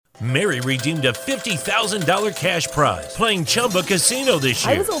Mary redeemed a $50,000 cash prize playing Chumba Casino this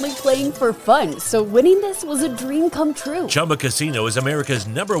year. I was only playing for fun, so winning this was a dream come true. Chumba Casino is America's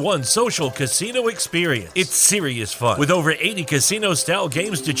 #1 social casino experience. It's serious fun. With over 80 casino-style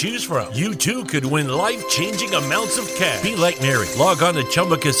games to choose from, you too could win life-changing amounts of cash. Be like Mary. Log on to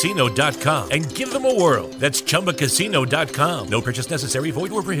ChumbaCasino.com and give them a whirl. That's ChumbaCasino.com. No purchase necessary.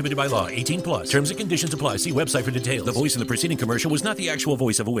 Void where prohibited by law. 18 plus. Terms and conditions apply. See website for details. The voice in the preceding commercial was not the actual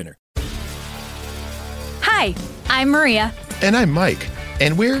voice of a winner. Hi, I'm Maria. And I'm Mike.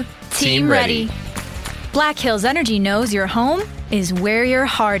 And we're Team Ready. Black Hills Energy knows your home is where your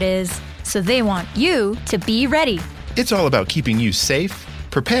heart is, so they want you to be ready. It's all about keeping you safe,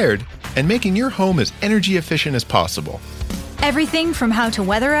 prepared, and making your home as energy efficient as possible. Everything from how to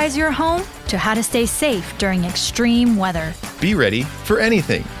weatherize your home to how to stay safe during extreme weather. Be ready for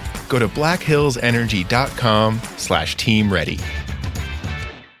anything. Go to blackhillsenergy.com/Team Ready.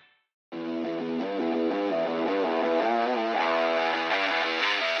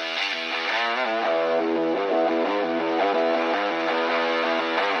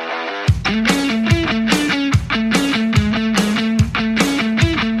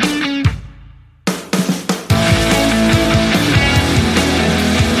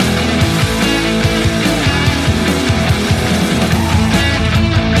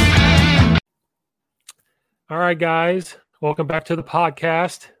 All right, guys, welcome back to the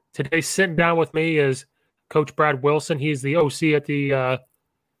podcast. Today, sitting down with me is Coach Brad Wilson. He's the OC at the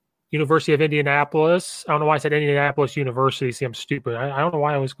University of Indianapolis. I don't know why I said Indianapolis University. See, I'm stupid. I don't know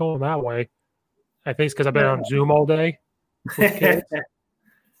why I was going that way. I think it's because I've been on Zoom all day with kids.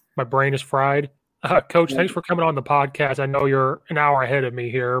 My brain is fried. Coach, thanks for coming on the podcast. I know you're an hour ahead of me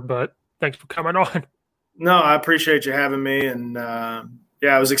here, but thanks for coming on. No, I appreciate you having me. And,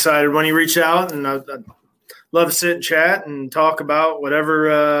 I was excited when you reached out, and I'd love to sit and chat and talk about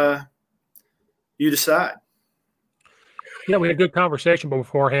whatever you decide. Yeah, we had a good conversation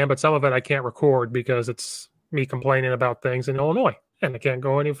beforehand, but some of it I can't record because it's me complaining about things in Illinois, and I can't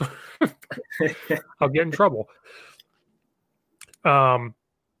go any further. I'll get in trouble. No,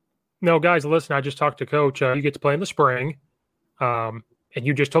 guys, listen, I just talked to Coach. You get to play in the spring, and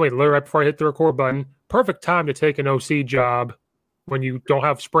you just told me literally right before I hit the record button, perfect time to take an OC job when you don't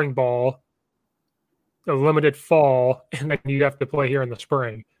have spring ball, a limited fall, and then you have to play here in the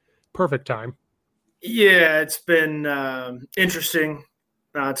spring. Perfect time. Yeah, it's been interesting,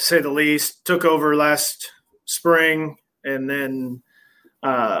 to say the least. Took over last spring, and then,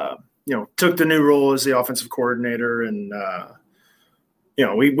 took the new role as the offensive coordinator. And,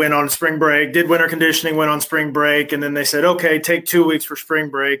 we went on spring break, did winter conditioning, went on spring break, and then they said, okay, take 2 weeks for spring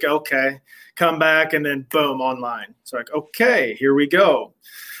break. Okay, come back, and then boom, online. It's like, okay, here we go.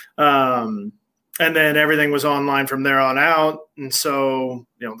 And then everything was online from there on out. And so,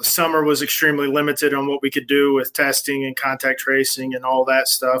 the summer was extremely limited on what we could do with testing and contact tracing and all that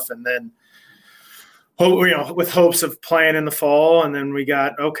stuff. And then, with hopes of playing in the fall. And then we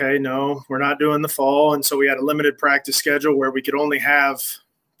got, okay, no, we're not doing the fall. And so we had a limited practice schedule where we could only have,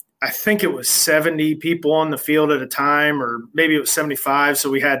 I think it was 70 people on the field at a time, or maybe it was 75. So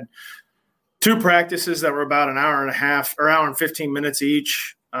we had 2 practices that were about an hour and a half or hour and 15 minutes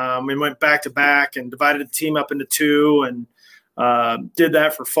each. We went back to back and divided the team up into 2 and did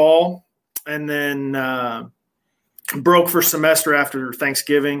that for fall, and then broke for semester after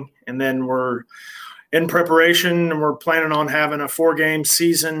Thanksgiving. And then we're in preparation, and we're planning on having a 4-game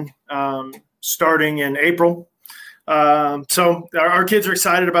season starting in April. So our kids are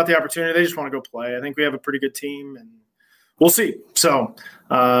excited about the opportunity. They just want to go play. I think we have a pretty good team, and we'll see. So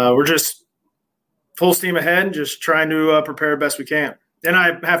we're just full steam ahead, just trying to prepare best we can. And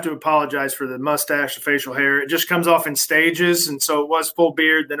I have to apologize for the mustache, the facial hair. It just comes off in stages. And so it was full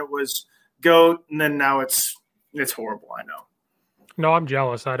beard, then it was goat, and then now it's horrible, I know. No, I'm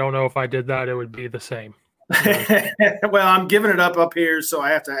jealous. I don't know if I did that, it would be the same. Well, I'm giving it up here, so I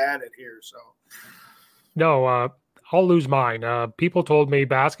have to add it here. So no, I'll lose mine. People told me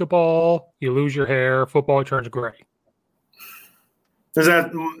basketball, you lose your hair, football, it turns gray. Is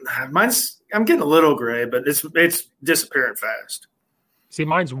that mine's? I'm getting a little gray, but it's disappearing fast. See,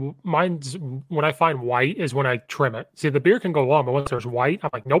 mine's when I find white is when I trim it. See, the beard can go long, but once there's white, I'm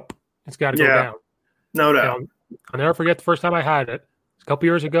like, nope, it's got to go down. No doubt. I'll never forget the first time I had it. A couple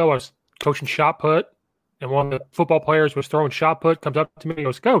years ago, I was coaching shot put, and one of the football players was throwing shot put, comes up to me and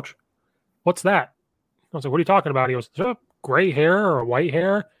goes, Coach, what's that? I was like, what are you talking about? He goes, is that gray hair or white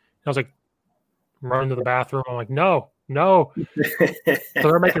hair? And I was like, I'm running to the bathroom. I'm like, no. So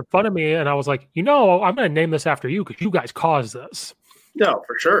they're making fun of me, and I was like, I'm going to name this after you because you guys caused this. No,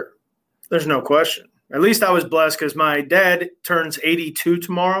 for sure. There's no question. At least I was blessed because my dad turns 82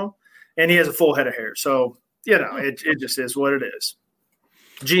 tomorrow, and he has a full head of hair. So, it just is what it is.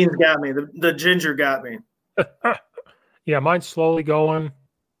 Genes got me. The ginger got me. Yeah, mine's slowly going.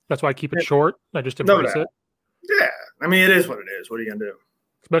 That's why I keep it short. I just embrace it. Yeah. I mean, it is what it is. What are you going to do?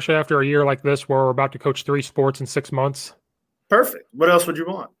 Especially after a year like this where we're about to coach 3 sports in 6 months. Perfect. What else would you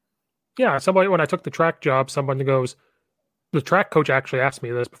want? Yeah, when I took the track job, someone goes, the track coach actually asked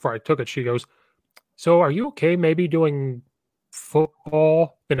me this before I took it. She goes, so are you okay maybe doing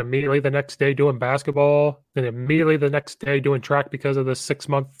football, then immediately the next day doing basketball, then immediately the next day doing track because of the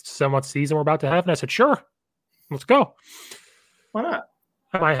 7-month season we're about to have? And I said, sure, let's go. Why not?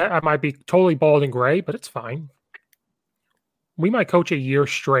 I might be totally bald and gray, but it's fine. We might coach a year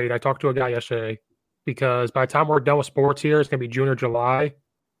straight. I talked to a guy yesterday because by the time we're done with sports here, it's going to be June or July, and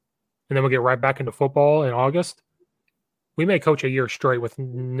then we'll get right back into football in August. We may coach a year straight with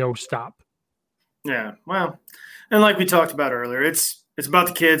no stop. Yeah, well, and like we talked about earlier, it's about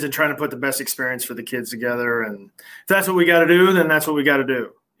the kids and trying to put the best experience for the kids together. And if that's what we got to do, then that's what we got to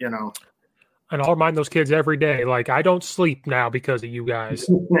do, And I'll remind those kids every day, like, I don't sleep now because of you guys.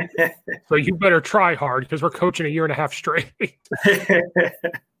 So you better try hard because we're coaching a year and a half straight.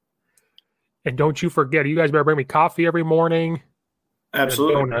 And don't you forget, you guys better bring me coffee every morning.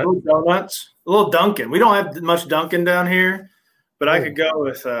 Absolutely. Little donuts, a little Dunkin'. We don't have much Dunkin' down here, but I could go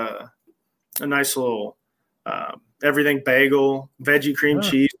with a nice little everything bagel, veggie cream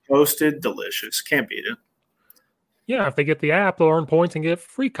cheese, toasted, delicious. Can't beat it. Yeah, if they get the app, they'll earn points and get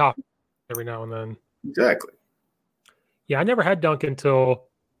free coffee every now and then. Exactly. Yeah, I never had Dunkin' until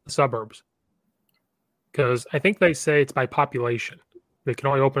the suburbs because I think they say it's by population. They can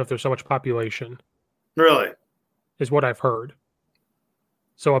only open if there's so much population. Really? Is what I've heard.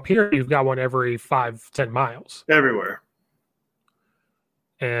 So up here, you've got one every 5-10 miles. Everywhere.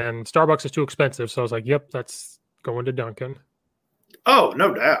 And Starbucks is too expensive. So I was like, yep, that's going to Dunkin'. Oh,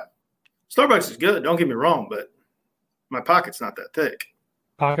 no doubt. Starbucks is good. Don't get me wrong, but my pocket's not that thick.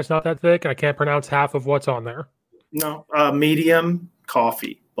 Pocket's not that thick, and I can't pronounce half of what's on there. No. Medium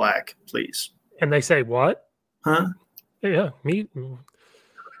coffee, black, please. And they say, what? Huh? Yeah, me.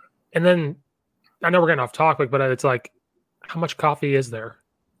 And then, I know we're getting off topic, but it's like, how much coffee is there?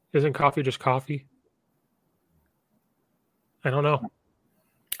 Isn't coffee just coffee? I don't know.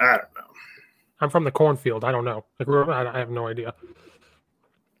 I don't know. I'm from the cornfield. I don't know. I have no idea.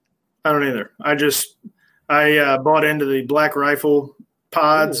 I don't either. I bought into the Black Rifle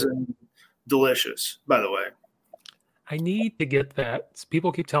pods. Ooh. And delicious, by the way. I need to get that.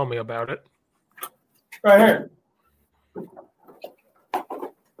 People keep telling me about it. Right here.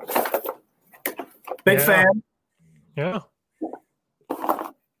 Big fan. Yeah.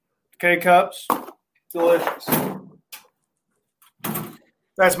 K-Cups. Delicious.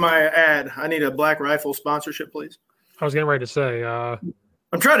 That's my ad. I need a Black Rifle sponsorship, please. I was getting ready to say.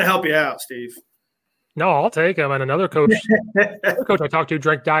 I'm trying to help you out, Steve. No, I'll take them. And another coach I talked to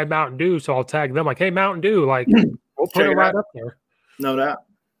drank Diet Mountain Dew, so I'll tag them like, hey, Mountain Dew, like, we'll put it right up there. No doubt.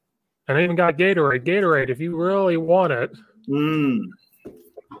 And I even got Gatorade. Gatorade, if you really want it. No,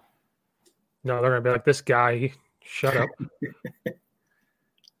 they're going to be like, this guy, shut up.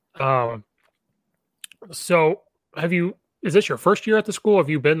 So is this your first year at the school? Have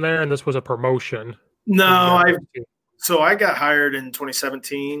you been there and this was a promotion? No, So I got hired in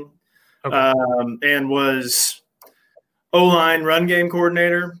 2017 and was O-line run game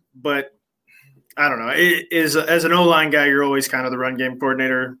coordinator. But I don't know. As an O-line guy, you're always kind of the run game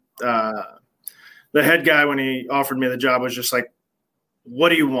coordinator. The head guy, when he offered me the job, was just like, what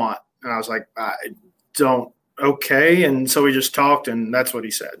do you want? And I was like, I don't. Okay. And so we just talked, and that's what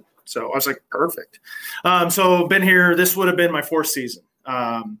he said. So I was like, perfect. So been here. This would have been my 4th season.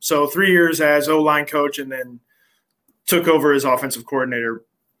 So 3 years as O-line coach, and then took over as offensive coordinator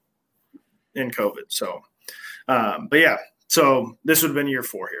in COVID. So, but yeah, so this would have been year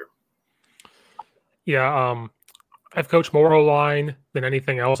 4 here. Yeah. I've coached more O-line than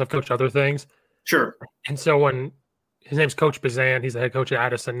anything else. I've coached other things. Sure. And so when his name's Coach Bazan, he's the head coach at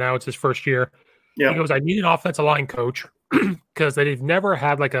Addison. Now it's his first year. Yeah. He goes, I need an offensive line coach because they've never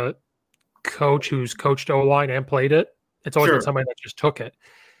had like a coach who's coached O-line and played it. It's always been somebody that just took it.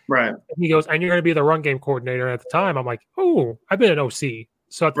 Right. And he goes, and you're going to be the run game coordinator. And at the time, I'm like, oh, I've been an OC.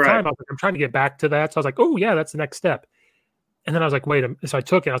 So at the time, I was like, I'm trying to get back to that. So I was like, oh, yeah, that's the next step. And then I was like, wait a minute. So I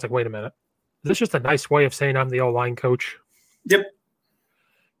took it. I was like, wait a minute. Is this just a nice way of saying I'm the O-line coach? Yep.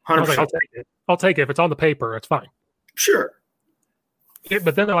 100%. I was like, I'll take it. I'll take it. If it's on the paper, it's fine. Sure. Yeah,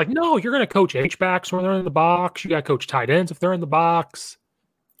 but then they're like, no, you're going to coach H-backs when they're in the box. You got to coach tight ends if they're in the box.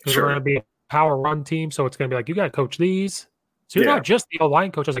 Sure. We're going to be a power run team. So it's going to be like, you got to coach these. So you're not just the O-line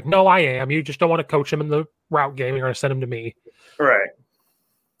coach. I was like, no, I am. You just don't want to coach him in the route game. You're going to send him to me. Right.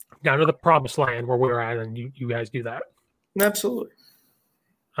 Down to the promised land where we're at, and you guys do that. Absolutely.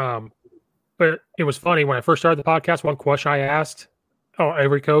 But it was funny when I first started the podcast, one question I asked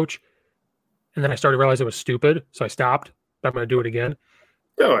every coach, and then I started to realize it was stupid, so I stopped. But I'm going to do it again.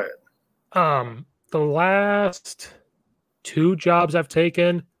 Go ahead. The last 2 jobs I've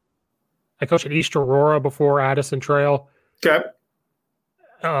taken, I coached at East Aurora before Addison Trail. Okay.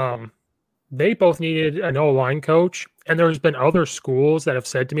 They both needed an O-line coach, and there's been other schools that have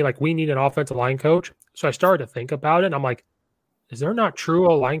said to me, like, we need an offensive line coach. So I started to think about it, and I'm like, is there not true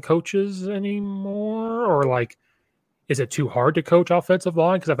O-line coaches anymore? Or, like, is it too hard to coach offensive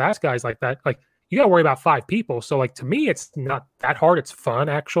line? Because I've asked guys like that, like, you got to worry about 5 people. So, like, to me, it's not that hard. It's fun,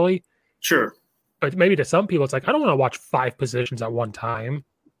 actually. Sure. But maybe to some people, it's like, I don't want to watch 5 positions at one time.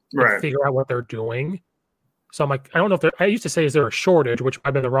 Right. And figure out what they're doing. So I'm like, I don't know if I used to say, is there a shortage, which might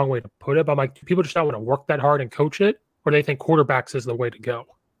have been the wrong way to put it. But I'm like, do people just not want to work that hard and coach it? Or do they think quarterbacks is the way to go?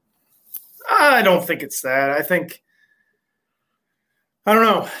 I don't think it's that. I think, I don't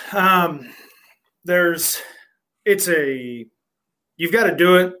know. You've got to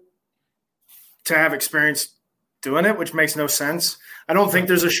do it to have experience doing it, which makes no sense. I don't think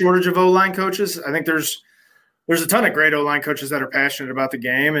there's a shortage of O-line coaches. I think there's a ton of great O-line coaches that are passionate about the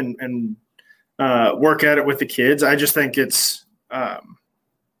game and work at it with the kids. I just think it's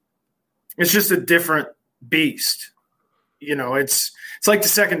just a different beast. You know, it's like the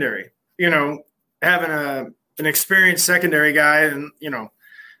secondary, you know, having an experienced secondary guy and, you know,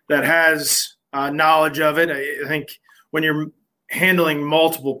 that has knowledge of it. I think when you're handling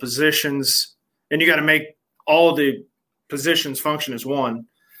multiple positions and you got to make all the positions function as one,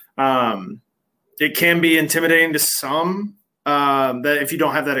 it can be intimidating to some that if you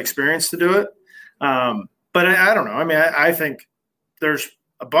don't have that experience to do it. But I don't know. I mean, I think there's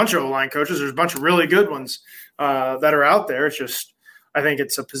a bunch of O-line coaches. There's a bunch of really good ones that are out there. It's just, I think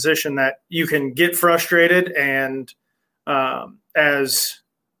it's a position that you can get frustrated and as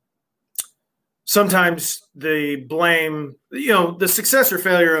sometimes the blame, you know, the success or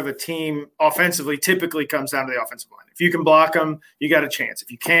failure of a team offensively typically comes down to the offensive line. If you can block them, you got a chance.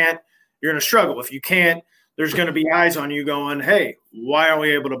 If you can't, you're going to struggle. If you can't, there's going to be eyes on you going, hey, why aren't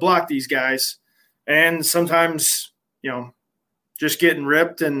we able to block these guys? And sometimes, you know, just getting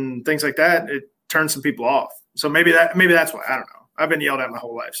ripped and things like that, it turns some people off. So maybe that's why. I don't know. I've been yelled at my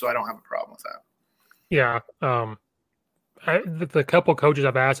whole life, so I don't have a problem with that. Yeah. The couple coaches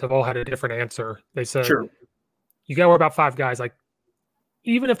I've asked have all had a different answer. They said, sure, you got to worry about 5 guys. Like,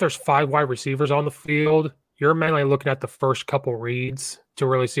 even if there's 5 wide receivers on the field, you're mainly looking at the first couple reads to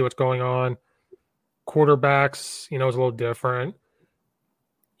really see what's going on. Quarterbacks, you know, is a little different.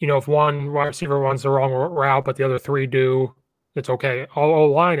 You know, if one wide receiver runs the wrong route, but the other 3 do, it's okay. All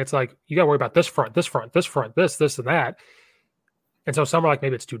line, it's like, you got to worry about this front, this, and that. And so some are like,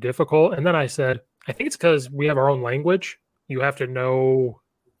 maybe it's too difficult. And then I said, I think it's because we have our own language. You have to know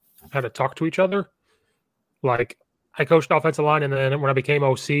how to talk to each other. Like, I coached offensive line, and then when I became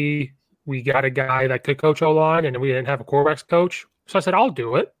OC, we got a guy that could coach O-line, and we didn't have a quarterbacks coach. So I said, I'll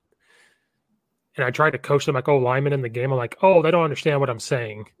do it. And I tried to coach them like linemen in the game. I'm like, oh, they don't understand what I'm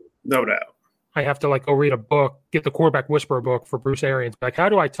saying. No doubt. I have to like go read a book, get the quarterback whisperer book for Bruce Arians. Like, how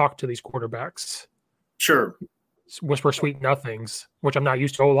do I talk to these quarterbacks? Sure. Whisper sweet nothings, which I'm not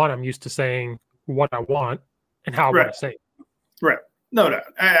used to O-line. I'm used to saying what I want and how I want to say it. Right. No doubt.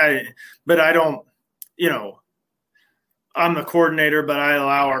 But I don't, you know, I'm the coordinator, but I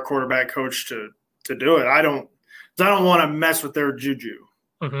allow our quarterback coach to do it. I don't want to mess with their juju.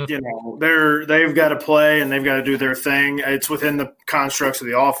 Mm-hmm. You know, they've got to play and they've got to do their thing. It's within the constructs of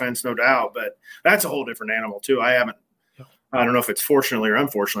the offense, no doubt, but that's a whole different animal too. I don't know if it's fortunately or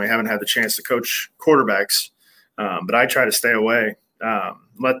unfortunately, I haven't had the chance to coach quarterbacks, but I try to stay away.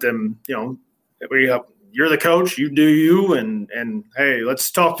 Let them, you know, you're the coach, you do you, and hey,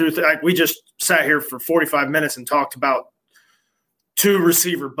 let's talk through. We just sat here for 45 minutes and talked about 2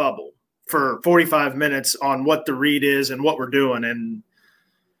 receiver bubble for 45 minutes on what the read is and what we're doing, and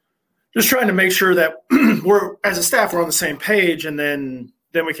just trying to make sure that we're, as a staff, we're on the same page, and then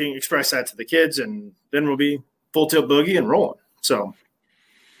we can express that to the kids, and then we'll be full tilt boogie and rolling. So,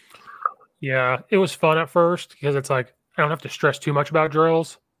 yeah, it was fun at first because it's like I don't have to stress too much about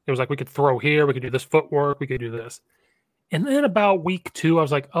drills. It was like we could throw here, we could do this footwork, we could do this. And then about week 2, I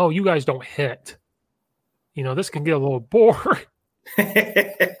was like, oh, you guys don't hit. You know, this can get a little boring.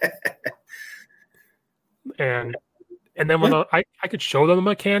 And then when I could show them the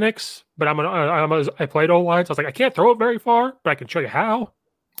mechanics, but I played O-line, so I was like, I can't throw it very far, but I can show you how.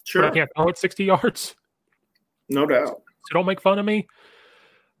 Sure. But I can't throw it 60 yards. No doubt. so don't make fun of me,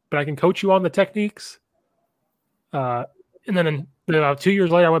 but I can coach you on the techniques. And then 2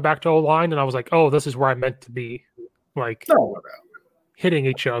 years later, I went back to O-line, and I was like, oh, this is where I meant to be. Like, hitting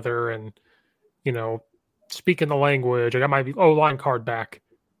each other and, speaking the language. I got my O-line card back.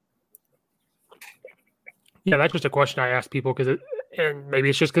 Yeah, that's just a question I ask people and maybe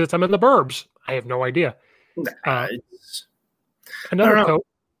it's just because I'm in the burbs. I have no idea.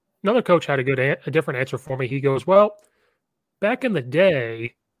 Another coach had a different answer for me. He goes, well, back in the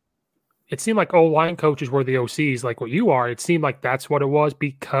day, it seemed like O-line coaches were the OCs, like what you are. It seemed like that's what it was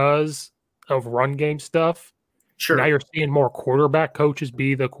because of run game stuff. Sure. Now you're seeing more quarterback coaches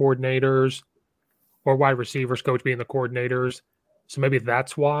be the coordinators or wide receivers coach being the coordinators. So maybe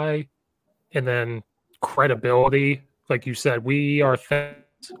that's why. And then credibility, like you said, we are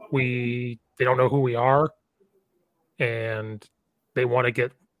they don't know who we are, and they want to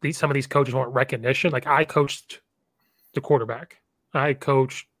get some of these coaches want recognition. Like I coached the quarterback, I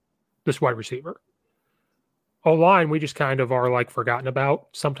coached this wide receiver. O-line, we just kind of are like forgotten about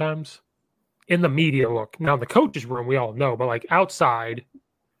sometimes in the media. Look, now in the coaches room, we all know, but like outside,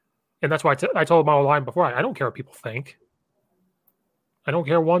 and that's why I told my O-line before, I don't care what people think. I don't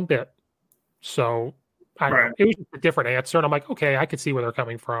care one bit. So it was a different answer, and I'm like, okay, I could see where they're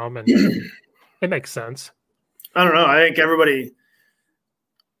coming from, and it makes sense. I don't know. I think everybody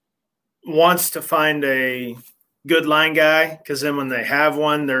wants to find a good line guy because then when they have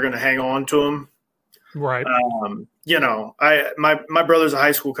one, they're going to hang on to him. Right. My brother's a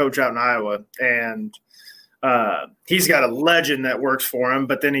high school coach out in Iowa, and he's got a legend that works for him,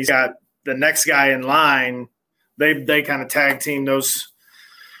 but then he's got the next guy in line. They kind of tag team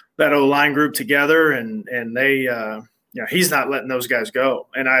that O-line group together, and they he's not letting those guys go,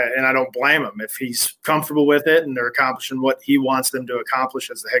 and I don't blame him. If he's comfortable with it and they're accomplishing what he wants them to accomplish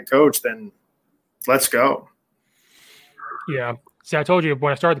as the head coach, then let's go. Yeah. See, I told you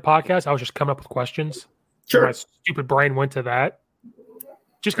when I started the podcast, I was just coming up with questions. Sure. My stupid brain went to that.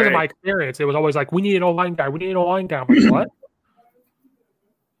 Just because of my experience, it was always like, we need an O-line guy. We need an O-line guy. I'm like, what?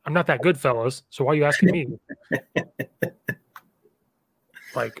 I'm not that good, fellas. So why are you asking me?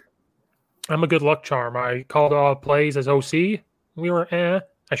 Like, I'm a good luck charm. I called all plays as OC. We were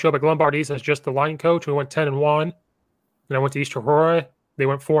I showed up at Lombardi's as just the line coach. We went 10-1. Then I went to East Aurora. They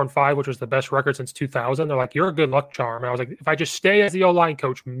went 4-5, which was the best record since 2000. They're like, you're a good luck charm. And I was like, if I just stay as the O-line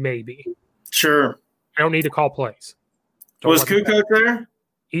coach, maybe. Sure. I don't need to call plays. Was Koo coach there?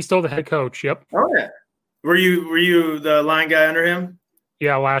 He's still the head coach. Yep. Oh yeah. Were you the line guy under him?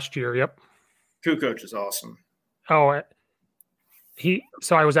 Yeah, last year. Yep. Koo coach is awesome. Oh,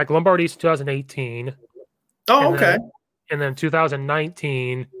 so I was at Lombardi's 2018. Oh, okay. And then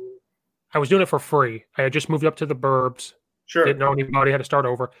 2019, I was doing it for free. I had just moved up to the burbs. Sure. Didn't know anybody, had to start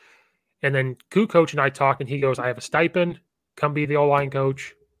over. And then Koo coach and I talked, and he goes, I have a stipend. Come be the O-line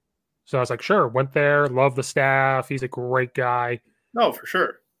coach. So I was like, sure. Went there. Love the staff. He's a great guy. Oh, for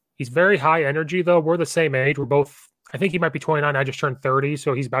sure. He's very high energy, though. We're the same age. We're both, I think he might be 29. I just turned 30,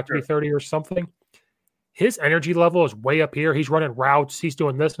 so he's about to be 30 or something. His energy level is way up here. He's running routes. He's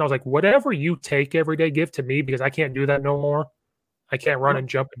doing this. And I was like, whatever you take every day, give to me because I can't do that no more. I can't run and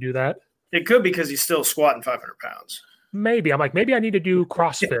jump and do that. It could be because he's still squatting 500 pounds. Maybe. I'm like, maybe I need to do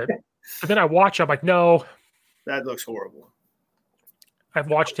CrossFit. But then I watch, I'm like, no. That looks horrible. I've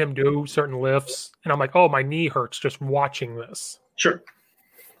watched him do certain lifts, and I'm like, oh, my knee hurts just watching this. Sure.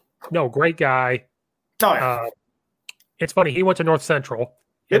 No, great guy. Oh, yeah. It's funny. He went to North Central,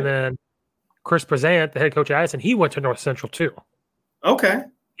 and then Chris Prezant, the head coach at Addison, he went to North Central too. Okay.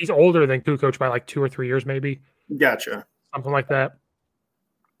 He's older than Koo coach by like 2 or 3 years, maybe. Gotcha. Something like that.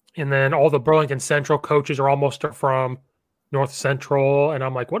 And then all the Burlington Central coaches are almost from North Central, and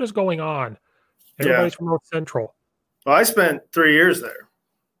I'm like, what is going on? Everybody's from North Central. Well, I spent 3 years there.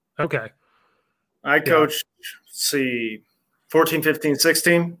 Okay. I coached, 14, 15,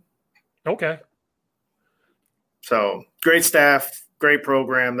 16. Okay. So great staff, great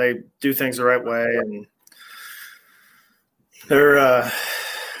program. They do things the right way, and they're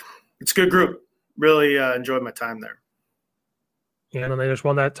it's a good group. Really enjoyed my time there. Yeah, and then they just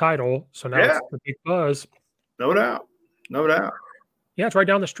won that title, so now it's the big buzz. No doubt. Yeah, it's right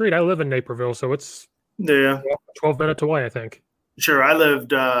down the street. I live in Naperville, so it's 12 minutes away, I think. Sure. I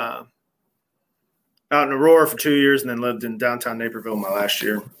lived out in Aurora for 2 years and then lived in downtown Naperville my last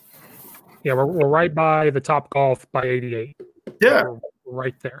year. Yeah, we're right by the Top Golf by 88. Yeah. We're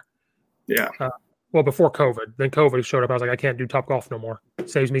right there. Yeah. Well, before COVID. Then COVID showed up. I was like, I can't do Top Golf no more.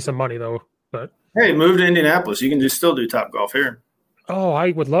 Saves me some money, though. But hey, move to Indianapolis. You can still do Top Golf here. Oh,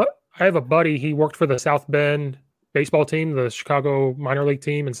 I would love – I have a buddy. He worked for the South Bend baseball team, the Chicago minor league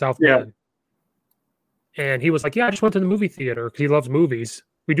team in South Bend. And he was like, yeah, I just went to the movie theater because he loves movies.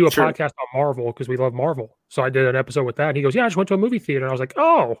 We do a podcast on Marvel because we love Marvel. So I did an episode with that. And he goes, yeah, I just went to a movie theater. And I was like,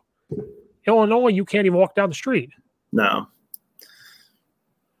 oh, Illinois, you can't even walk down the street. No,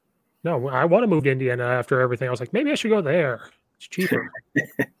 I want to move to Indiana after everything. I was like, maybe I should go there. It's cheaper.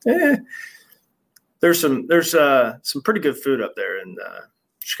 There's some pretty good food up there in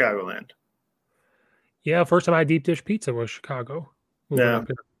Chicagoland. Yeah, first time I had deep dish pizza was Chicago. Yeah.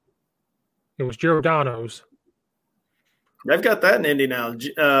 It was Giordano's. I've got that in Indy now.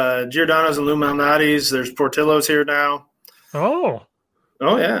 Giordano's and Lou Malnati's. There's Portillo's here now. Oh,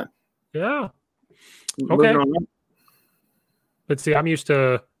 yeah. Yeah. Okay. But see, I'm used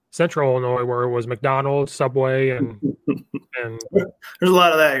to Central Illinois where it was McDonald's, Subway, and there's a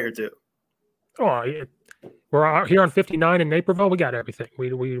lot of that here too. Oh, yeah. We're out here on 59 in Naperville. We got everything. We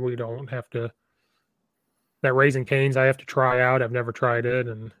don't have to. That Raising Cane's I have to try out. I've never tried it,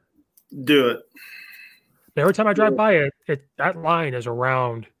 and do it. Every time I drive by it that line is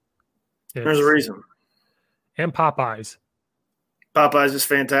around. There's a reason. And Popeyes. Popeyes is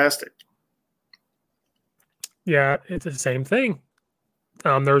fantastic. Yeah, it's the same thing.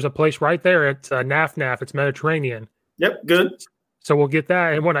 There's a place right there. It's Naf Naf. It's Mediterranean. Yep, good. So we'll get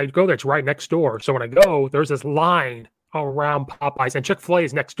that. And when I go there, it's right next door. So when I go, there's this line around Popeyes. And Chick-fil-A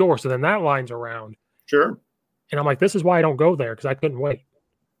is next door. So then that line's around. Sure. And I'm like, this is why I don't go there, because I couldn't wait.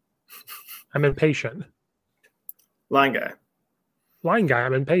 I'm impatient. Line guy,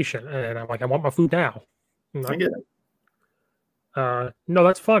 I'm impatient. And I'm like, I want my food now. I get it. No,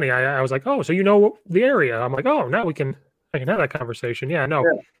 that's funny. I was like, oh, so you know the area. I'm like, oh, now I can have that conversation. Yeah, no.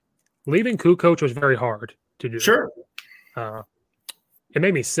 Yeah. Leaving Coup Coach was very hard to do. Sure. It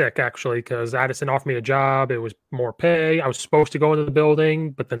made me sick, actually, because Addison offered me a job. It was more pay. I was supposed to go into the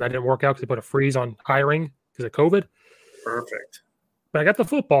building, but then that didn't work out because they put a freeze on hiring because of COVID. Perfect. But I got the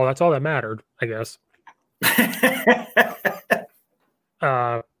football. That's all that mattered, I guess.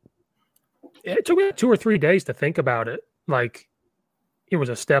 It took me 2 or 3 days to think about it. Like, it was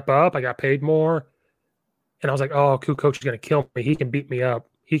a step up. I got paid more. And I was like, oh, Coup Coach is going to kill me. He can beat me up.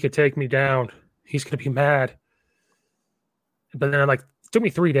 He could take me down. He's going to be mad. But then, it took me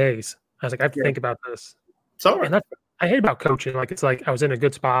 3 days. I was like, I have to think about this. Sorry. And I hate about coaching. It's like I was in a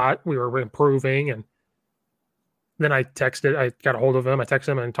good spot. We were improving. And then I got a hold of him. I texted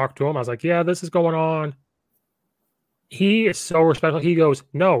him and talked to him. I was like, yeah, this is going on. He is so respectful. He goes,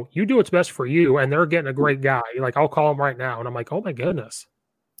 no, you do what's best for you. And they're getting a great guy. I'll call him right now. And I'm like, oh, my goodness.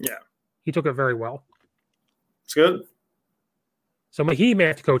 Yeah. He took it very well. It's good. So he may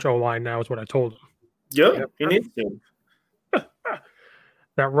have to coach O-line now is what I told him. Yeah, he needs to.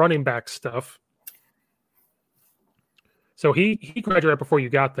 That running back stuff. So he graduated before you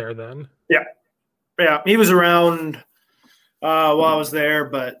got there then? Yeah. Yeah, he was around while I was there,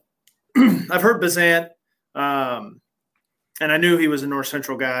 but I've heard Bazant, and I knew he was a North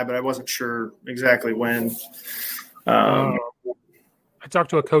Central guy, but I wasn't sure exactly when. I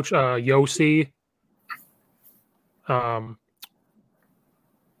talked to a coach, Yossi,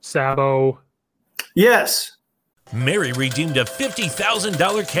 Sabo. Yes. Mary redeemed a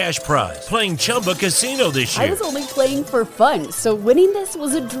 $50,000 cash prize playing Chumba Casino this year. I was only playing for fun, so winning this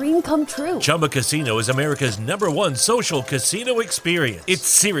was a dream come true. Chumba Casino is America's #1 social casino experience. It's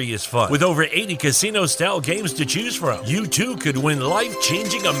serious fun. With over 80 casino-style games to choose from, you too could win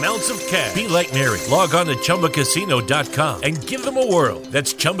life-changing amounts of cash. Be like Mary. Log on to ChumbaCasino.com and give them a whirl.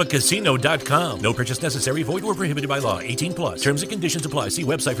 That's ChumbaCasino.com. No purchase necessary. Void where prohibited by law. 18 plus. Terms and conditions apply. See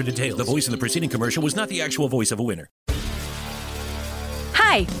website for details. The voice in the preceding commercial was not the actual voice of a winner.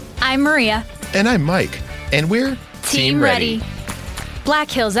 Hi, I'm Maria. And I'm Mike. And we're Team Ready.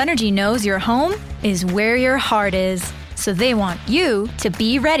 Black Hills Energy knows your home is where your heart is, so they want you to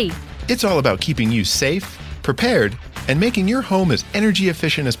be ready. It's all about keeping you safe, prepared, and making your home as energy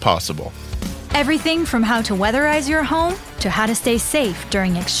efficient as possible. Everything from how to weatherize your home to how to stay safe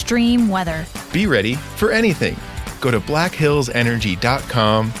during extreme weather. Be ready for anything. Go to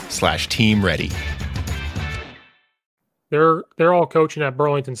blackhillsenergy.com/Team Ready. They're all coaching at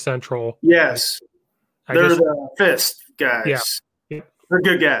Burlington Central. Yes. They're the Fist guys. Yeah. They're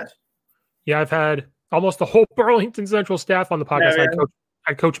good guys. Yeah, I've had almost the whole Burlington Central staff on the podcast. Yeah,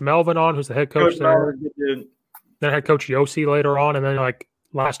 I had Coach Melvin on, who's the head coach there. Then I had Coach Yossi later on, and then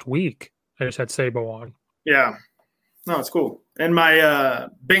last week, I just had Sabo on. Yeah. No, it's cool. And my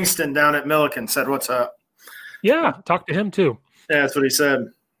Bingston down at Milliken said, what's up? Yeah, talked to him too. Yeah, that's what he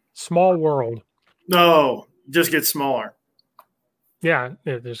said. Small world. No, just get smaller. Yeah,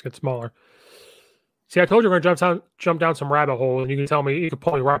 it just gets smaller. See, I told you we're going to jump down some rabbit hole, and you can tell me, you can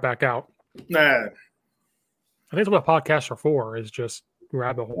pull me right back out. Nah. I think that's what podcasts are for, is just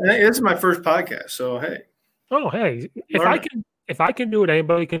rabbit hole. Hey, this is my first podcast, so hey. Oh, hey, if I can do it,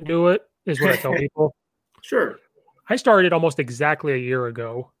 anybody can do it, is what I tell people. Sure. I started almost exactly a year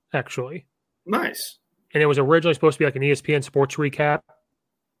ago, actually. Nice. And it was originally supposed to be like an ESPN sports recap,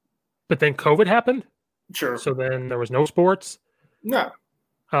 but then COVID happened. Sure. So then there was no sports. No.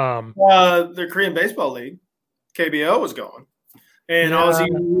 The Korean Baseball League, KBL was going, and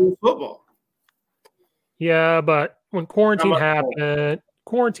Aussie football. Yeah, but when quarantine happened,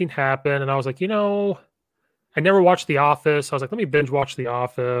 and I was like, I never watched The Office. I was like, let me binge watch The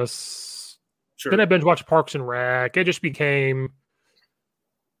Office. Sure. Then I binge watched Parks and Rec. It just became,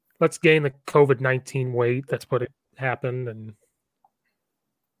 let's gain the COVID-19 weight. That's what it happened. And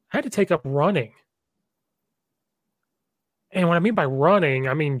I had to take up running. And what I mean by running,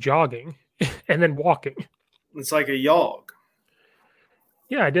 I mean jogging and then walking. It's like a jog.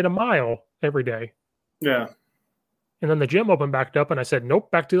 Yeah, I did a mile every day. Yeah. And then the gym opened back up, and I said, nope,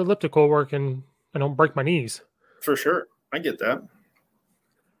 back to the elliptical work, and I don't break my knees. For sure. I get that.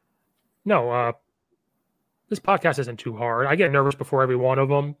 No, this podcast isn't too hard. I get nervous before every one of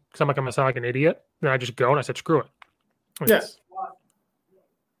them because I'm going to sound like an idiot. Then I just go, and I said, screw it. Yes.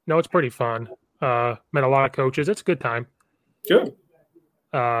 No, it's pretty fun. Met a lot of coaches. It's a good time. Good.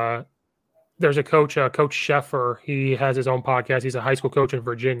 There's a coach, Coach Sheffer. He has his own podcast. He's a high school coach in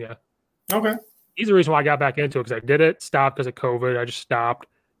Virginia. Okay. He's the reason why I got back into it because I did it, stopped because of COVID. I just stopped.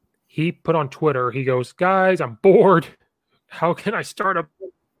 He put on Twitter, he goes, guys, I'm bored. How can I start a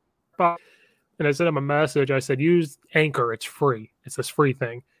podcast? And I sent him a message. I said, use Anchor. It's free. It's this free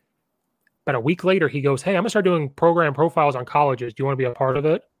thing. About a week later, he goes, hey, I'm going to start doing program profiles on colleges. Do you want to be a part of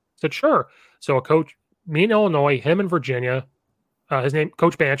it? I said, sure. So a coach, me in Illinois, him in Virginia, his name,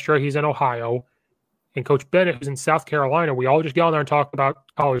 Coach Banstra, he's in Ohio, and Coach Bennett, who's in South Carolina, we all just get on there and talk about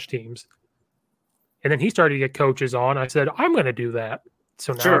college teams. And then he started to get coaches on. I said, I'm going to do that.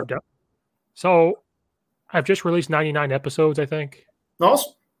 So now I've done. So I've just released 99 episodes, I think.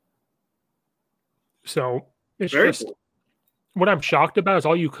 Awesome. So it's very just cool. What I'm shocked about is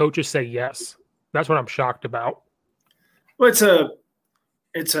all you coaches say yes. That's what I'm shocked about. Well,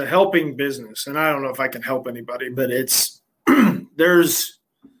 it's a helping business, and I don't know if I can help anybody, but it's there's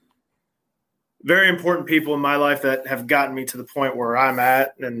very important people in my life that have gotten me to the point where I'm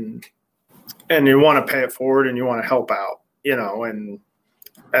at, and you want to pay it forward and you want to help out, and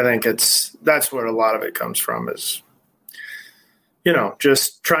I think that's where a lot of it comes from is,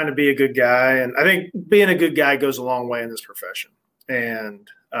 just trying to be a good guy. And I think being a good guy goes a long way in this profession, and,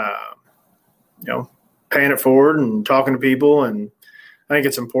 paying it forward and talking to people. And I think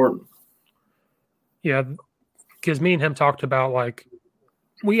it's important. Yeah. Because me and him talked about, like,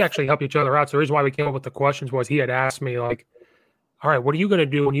 we actually help each other out. So the reason why we came up with the questions was he had asked me, like, all right, what are you going to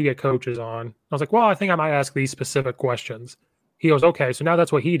do when you get coaches on? I was like, well, I think I might ask these specific questions. He goes, okay, so now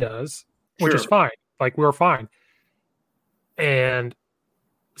that's what he does, which is fine. Like, we're fine. And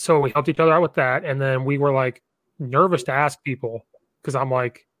so we helped each other out with that. And then we were, like, nervous to ask people because I'm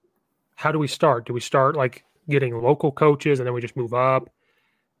like, how do we start? Do we start, like, getting local coaches and then we just move up?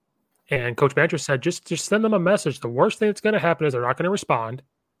 And Coach Banter said, just send them a message. The worst thing that's going to happen is they're not going to respond.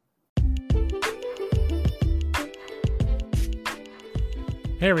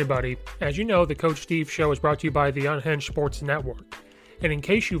 Hey, everybody. As you know, the Coach Steve Show is brought to you by the Unhinged Sports Network. And in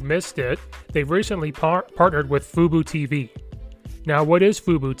case you've missed it, they've recently partnered with Fubo TV. Now, what is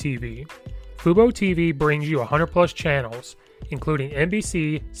Fubo TV? Fubo TV brings you 100-plus channels, including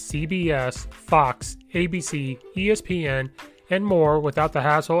NBC, CBS, Fox, ABC, ESPN, and more without the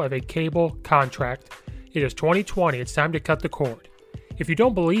hassle of a cable contract. It is 2020. It's time to cut the cord. If you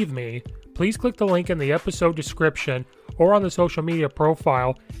don't believe me, please click the link in the episode description or on the social media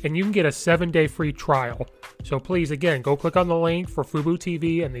profile, and you can get a 7-day free trial. So please, again, go click on the link for Fubo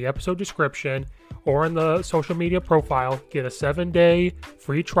TV in the episode description or in the social media profile. Get a 7-day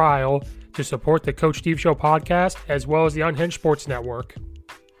free trial to support the Coach Steve Show podcast as well as the Unhinged Sports Network.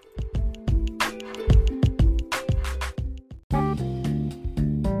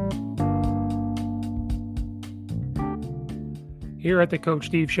 Here at the Coach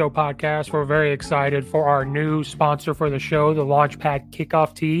Steve Show podcast, we're very excited for our new sponsor for the show, the Launchpad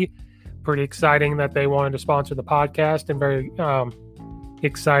Kickoff Tee. Pretty exciting that they wanted to sponsor the podcast, and very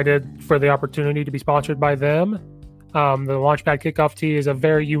excited for the opportunity to be sponsored by them. The Launchpad Kickoff Tee is a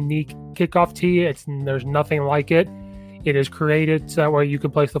very unique kickoff tee. There's nothing like it. It is created so that way you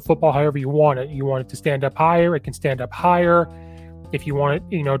can place the football however you want it. You want it to stand up higher, it can stand up higher. If you want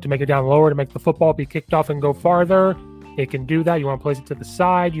it, to make it down lower, to make the football be kicked off and go farther, it can do that. You want to place it to the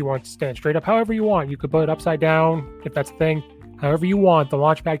side. You want it to stand straight up. However you want. You could put it upside down if that's a thing. However you want. The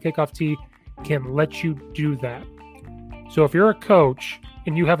Launchpad Kickoff Tee can let you do that. So if you're a coach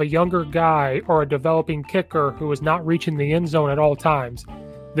and you have a younger guy or a developing kicker who is not reaching the end zone at all times,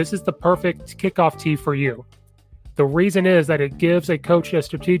 this is the perfect kickoff tee for you. The reason is that it gives a coach a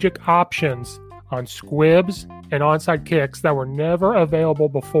strategic options on squibs and onside kicks that were never available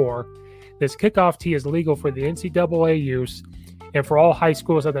before. This kickoff tee is legal for the NCAA use and for all high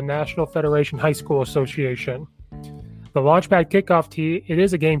schools at the National Federation High School Association. The Launchpad kickoff tee, it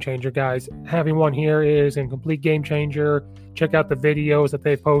is a game changer, guys. Having one here is a complete game changer. Check out the videos that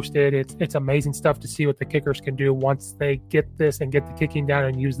they've posted. It's amazing stuff to see what the kickers can do once they get this and get the kicking down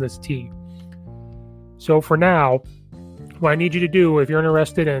and use this tee. So for now, what I need you to do, if you're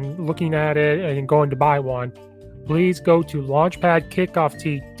interested in looking at it and going to buy one, please go to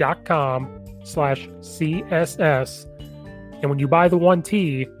launchpadkickoff.com/CSS. And when you buy the one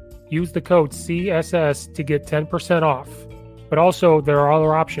tee, use the code CSS to get 10% off. But also, there are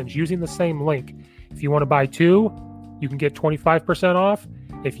other options using the same link. If you want to buy two, you can get 25% off.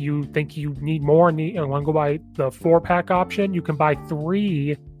 If you think you need more and want to go buy the 4-pack option, you can buy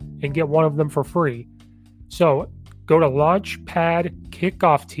 3 and get one of them for free. So go to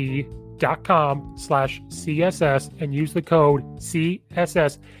launchpadkickoff.com/CSS and use the code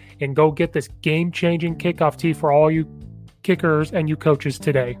CSS and go get this game-changing kickoff tee for all you kickers and you coaches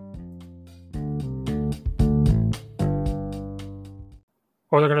today.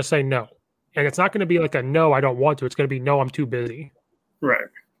 Or they're going to say no. And it's not going to be like a no, I don't want to. It's going to be no, I'm too busy. Right.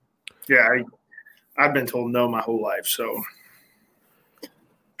 Yeah, I've been told no my whole life, so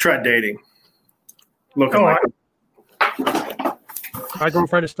tried dating. My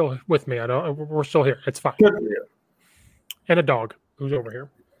girlfriend is still with me. We're still here. It's fine. Good for you. And a dog who's over here.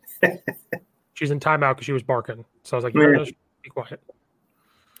 She's in timeout because she was barking. So I was like, you know, just be quiet.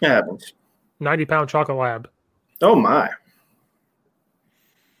 It happens. 90-pound chocolate lab. Oh, my.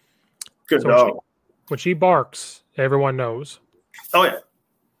 Good dog. When she barks, everyone knows. Oh, yeah.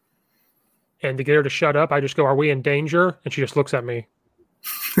 And to get her to shut up, I just go, are we in danger? And she just looks at me.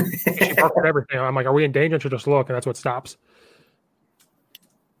 She barks at everything. I'm like, are we in danger? And she'll just look, and that's what stops.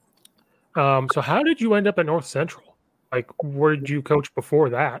 So how did you end up at North Central? Like, where did you coach before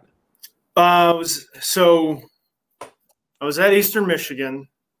that? I was at Eastern Michigan.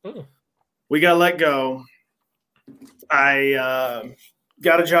 Oh. We got let go. I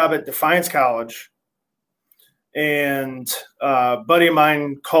got a job at Defiance College, and a buddy of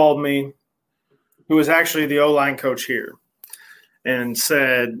mine called me, who was actually the O-line coach here, and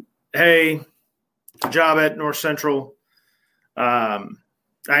said, hey, job at North Central. I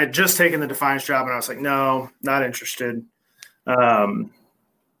had just taken the Defiance job, and I was like, no, not interested. And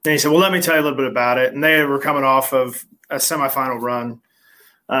he said, well, let me tell you a little bit about it. And they were coming off of a semifinal run,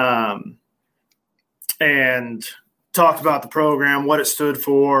 and talked about the program, what it stood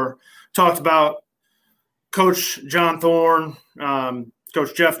for, talked about Coach John Thorne,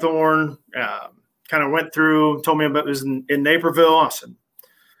 Coach Jeff Thorne, kind of went through, told me about it was in Naperville. I said,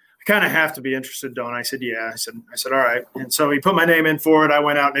 I kind of have to be interested, don't I? I said, yeah. I said, all right. And so he put my name in for it. I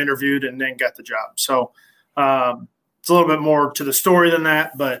went out and interviewed and then got the job. So it's a little bit more to the story than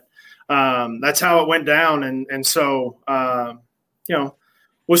that, but that's how it went down. And so,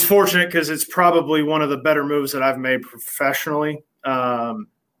 was fortunate because it's probably one of the better moves that I've made professionally.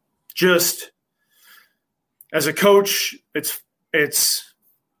 Just as a coach, it's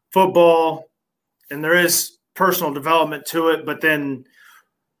football, and there is personal development to it. But then,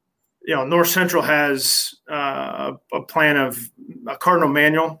 North Central has a plan of a Cardinal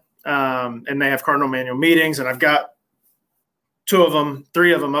Manual, and they have Cardinal Manual meetings, and I've got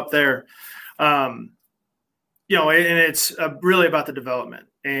 3 of them up there. And it's really about the development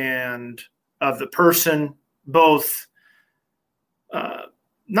and of the person, both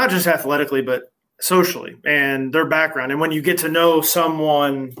not just athletically, but socially and their background. And when you get to know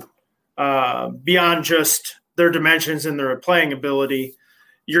someone beyond just their dimensions and their playing ability,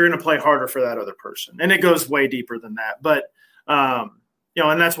 you're going to play harder for that other person. And it goes way deeper than that. But, and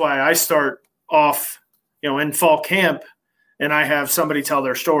that's why I start off, in fall camp, and I have somebody tell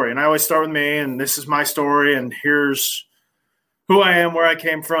their story. And I always start with me, and this is my story, and here's who I am, where I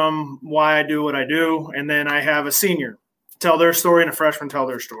came from, why I do what I do. And then I have a senior tell their story and a freshman tell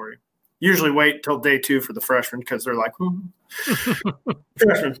their story. Usually wait till day 2 for the freshman because they're like,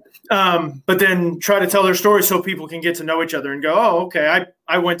 freshman. But then try to tell their story so people can get to know each other and go, oh, okay,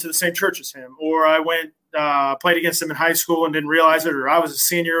 I went to the same church as him, or I went played against him in high school and didn't realize it, or I was a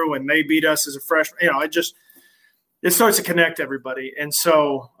senior when they beat us as a freshman. It starts to connect everybody. And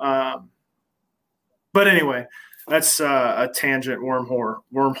so, but anyway, that's a tangent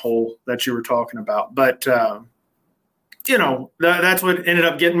wormhole that you were talking about. But, that's what ended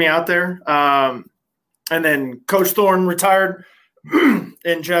up getting me out there. And then Coach Thorne retired,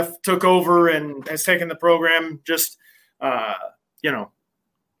 and Jeff took over and has taken the program, just,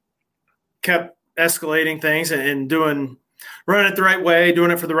 kept escalating things and running it the right way,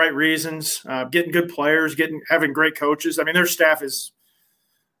 doing it for the right reasons, getting good players, having great coaches. I mean, their staff is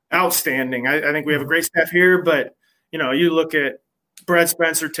outstanding. I think we have a great staff here, but, you look at Brad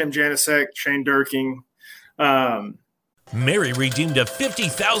Spencer, Tim Janicek, Shane Durking. Mary redeemed a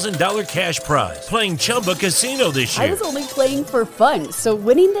 $50,000 cash prize playing Chumba Casino this year. I was only playing for fun, so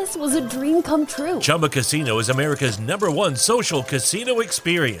winning this was a dream come true. Chumba Casino is America's #1 social casino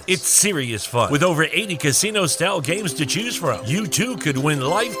experience. It's serious fun. With over 80 casino-style games to choose from, you too could win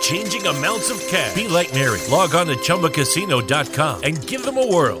life-changing amounts of cash. Be like Mary. Log on to ChumbaCasino.com and give them a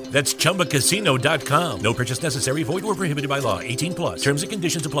whirl. That's ChumbaCasino.com. No purchase necessary. Void where prohibited by law. 18+. Terms and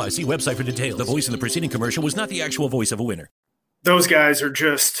conditions apply. See website for details. The voice in the preceding commercial was not the actual voice of a winner. Those guys are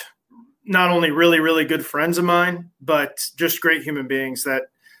just not only really, really good friends of mine, but just great human beings that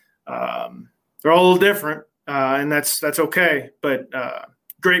they're all a little different, and that's okay, but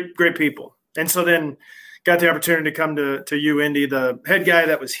great people. And so then got the opportunity to come to UIndy. The head guy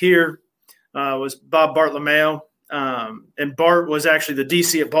that was here was Bob Bartolomeo, and Bart was actually the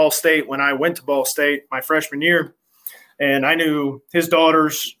DC at Ball State when I went to Ball State my freshman year, and I knew his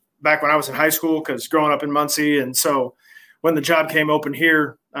daughters back when I was in high school because growing up in Muncie, and so when the job came open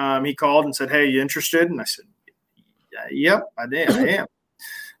here, he called and said, "Hey, you interested?" And I said, "Yep, I am."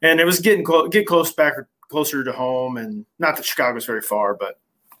 And it was get closer to home, and not that Chicago's very far, but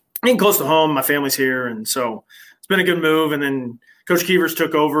getting close to home. My family's here, and so it's been a good move. And then Coach Keevers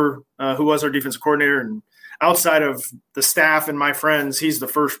took over, who was our defensive coordinator, and outside of the staff and my friends, he's the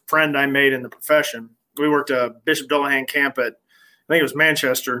first friend I made in the profession. We worked at Bishop Dullahan camp at, I think it was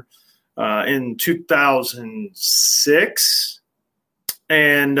Manchester, in 2006,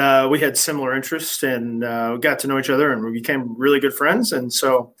 and we had similar interests, and we got to know each other, and we became really good friends. And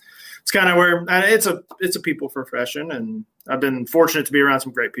so it's kind of where it's a people profession, and I've been fortunate to be around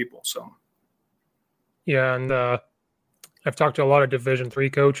some great people. So yeah, and I've talked to a lot of Division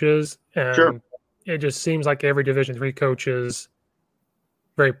III coaches, and sure. It just seems like every Division III coach is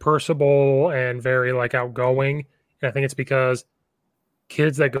very personable and very outgoing, and I think it's because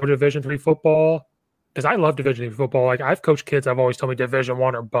kids that go to Division III football, because I love Division III football. I've coached kids, I've always told me Division I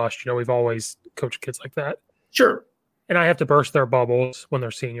or bust. We've always coached kids like that. Sure. And I have to burst their bubbles when they're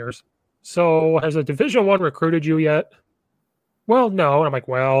seniors. So has a Division I recruited you yet? Well, no. And I'm like,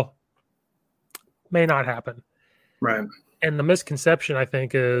 well, may not happen. Right. And the misconception, I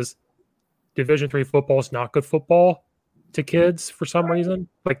think, is Division III football is not good football to kids for some reason,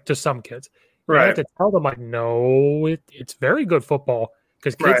 to some kids. Right. I have to tell them, no, it's very good football.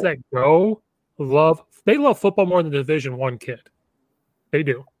 Because kids that go love football more than the Division I kid. They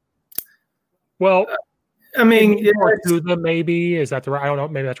do. Well, I mean, to them maybe is that the right? I don't know.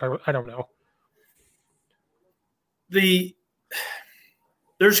 Maybe that's right. I don't know.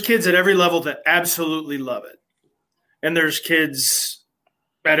 There's kids at every level that absolutely love it, and there's kids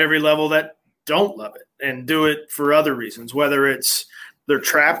at every level that don't love it and do it for other reasons. Whether it's they're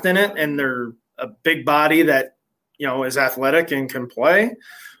trapped in it and they're a big body that is athletic and can play,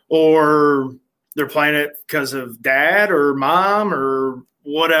 or they're playing it because of dad or mom or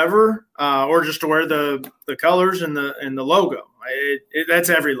whatever, or just to wear the colors and the logo. That's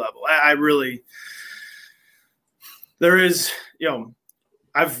every level.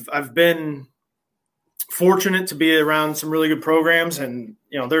 I've been fortunate to be around some really good programs, and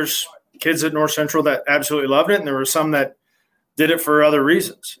there's kids at North Central that absolutely loved it, and there were some that did it for other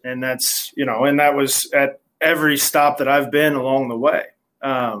reasons, and that's and that was at every stop that I've been along the way.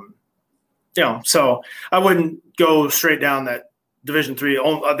 So I wouldn't go straight down that Division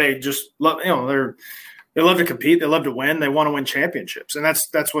III. They just love, they love to compete. They love to win. They want to win championships. And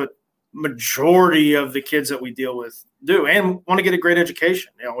that's what majority of the kids that we deal with do, and want to get a great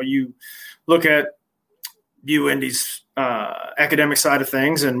education. When you look at UIndy's academic side of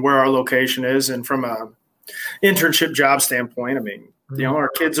things and where our location is, and from a internship job standpoint, our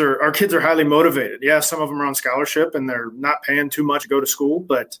kids are highly motivated. Yeah, some of them are on scholarship and they're not paying too much to go to school,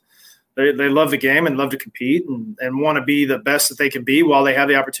 but they love the game and love to compete and want to be the best that they can be while they have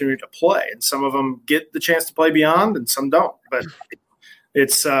the opportunity to play. And some of them get the chance to play beyond and some don't. But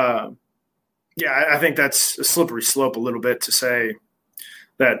it's I think that's a slippery slope a little bit to say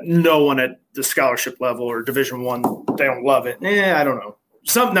that no one at the scholarship level or Division I, they don't love it. I don't know.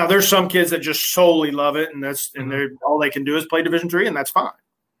 There's some kids that just solely love it, and they're all they can do is play Division III, and that's fine.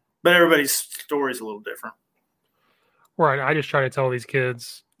 But everybody's story is a little different. Right. I just try to tell these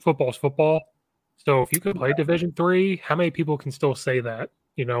kids football's football. So if you can play Division III, how many people can still say that?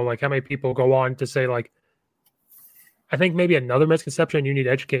 Like how many people go on to say, like, I think maybe another misconception, you need to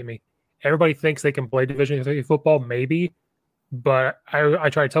educate me. Everybody thinks they can play Division III football, maybe, but I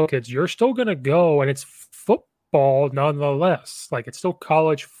try to tell kids, you're still going to go, and it's football nonetheless. Like, it's still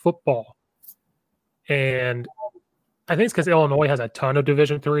college football. And I think it's because Illinois has a ton of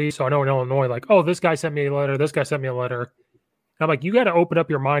Division III. So I know in Illinois, like, oh, this guy sent me a letter, this guy sent me a letter. And I'm like, you got to open up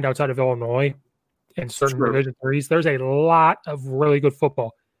your mind outside of Illinois and certain Division IIIs. There's a lot of really good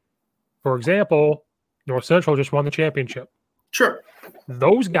football. For example, North Central just won the championship. Sure.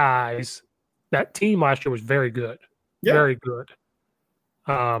 Those guys, that team last year was very good. Yeah. Very good.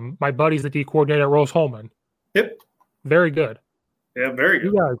 My buddy's the D coordinator at Rose-Hulman. Yep. Very good. Yeah, very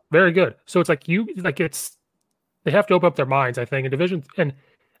good. Yeah, very good. So it's like they have to open up their minds, I think. And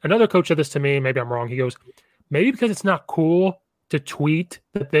another coach said this to me, maybe I'm wrong. He goes, maybe because it's not cool to tweet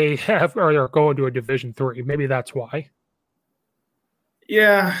that they have or they're going to a Division III. Maybe that's why.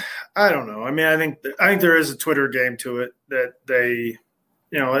 Yeah, I don't know. I mean, I think there is a Twitter game to it that they,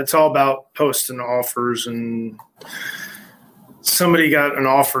 it's all about posting offers, and somebody got an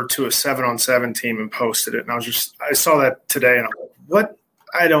offer to a 7-on-7 team and posted it. And I saw that today and I'm like, what?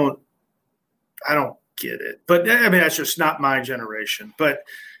 I don't get it. But I mean, that's just not my generation. But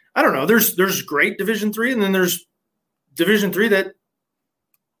I don't know. There's great Division III, and then there's Division III that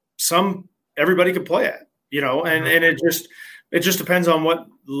everybody can play at, and it just depends on what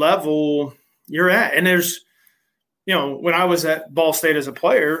level you're at. And there's, when I was at Ball State as a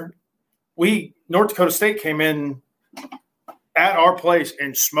player, North Dakota State came in at our place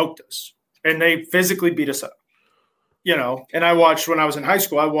and smoked us, and they physically beat us up, and I watched, when I was in high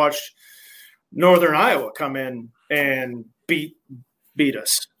school, I watched Northern Iowa come in and beat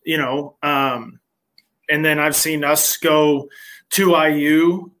us, and then I've seen us go to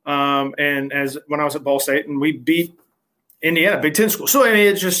IU, and when I was at Ball State, and we beat Indiana, Big Ten school. So, I mean,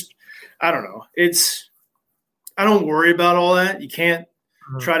 it's just, I don't know. I don't worry about all that. You can't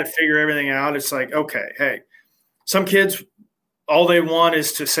try to figure everything out. It's like, okay, hey, some kids, all they want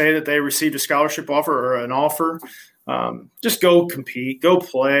is to say that they received a scholarship offer or an offer. Just go compete, go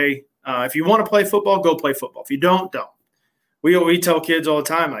play. If you want to play football, go play football. If you don't. We tell kids all the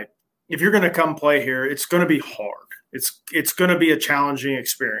time, like, if you're going to come play here, it's going to be hard. It's going to be a challenging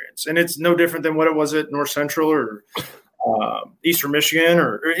experience, and it's no different than what it was at North Central or Eastern Michigan,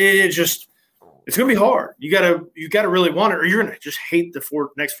 or it's going to be hard. You got to really want it, or you're going to just hate the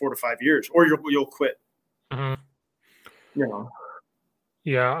next 4 to 5 years, or you'll quit. Mm-hmm.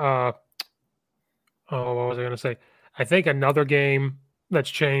 Yeah. What was I going to say? I think another game that's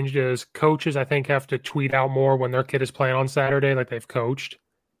changed is coaches, I think, have to tweet out more when their kid is playing on Saturday, like they've coached.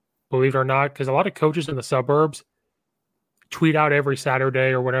 Believe it or not, because a lot of coaches in the suburbs tweet out every Saturday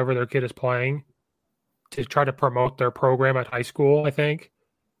or whenever their kid is playing to try to promote their program at high school, I think.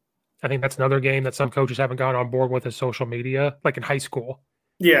 I think that's another game that some coaches haven't gone on board with is social media, like in high school.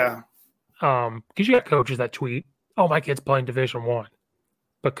 Yeah. Because you got coaches that tweet, oh, my kid's playing Division I.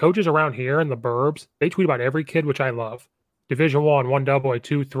 But coaches around here in the burbs, they tweet about every kid, which I love. Division I, 1AA,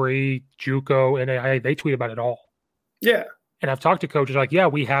 2, 3, JUCO, NAIA, they tweet about it all. Yeah. And I've talked to coaches like, yeah,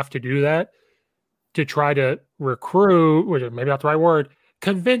 we have to do that to try to recruit, which is maybe not the right word,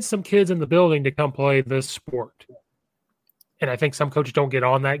 convince some kids in the building to come play this sport. And I think some coaches don't get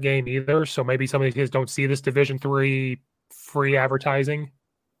on that game either. So maybe some of these kids don't see this Division III free advertising.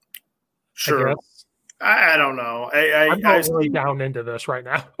 Sure. I don't know. I'm really down into this right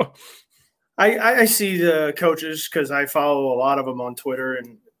now. I see the coaches, because I follow a lot of them on Twitter,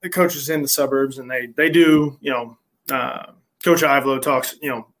 and the coaches in the suburbs, and they do, Coach Ivelo talks,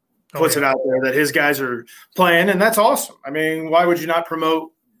 puts it out there that his guys are playing, and that's awesome. I mean, why would you not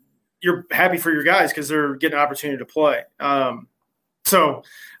promote? You're happy for your guys because they're getting an opportunity to play. So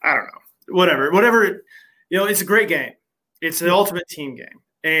I don't know, whatever, it's a great game. It's the ultimate team game,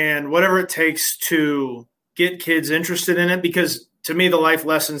 and whatever it takes to get kids interested in it, because to me, the life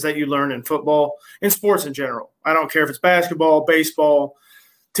lessons that you learn in football, in sports in general, I don't care if it's basketball, baseball,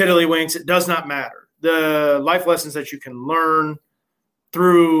 tiddlywinks, it does not matter. The life lessons that you can learn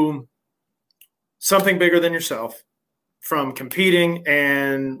through something bigger than yourself, from competing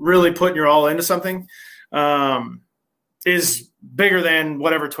and really putting your all into something, is bigger than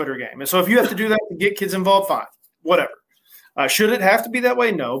whatever Twitter game. And so if you have to do that to get kids involved, fine, whatever. Should it have to be that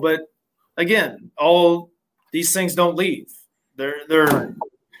way? No. But again, all these things don't leave. They're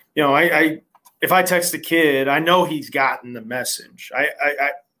if I text a kid, I know he's gotten the message.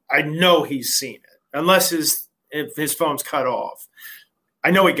 I know he's seen it, unless if his phone's cut off. I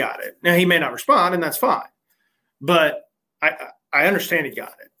know he got it. Now, he may not respond, and that's fine. But I understand he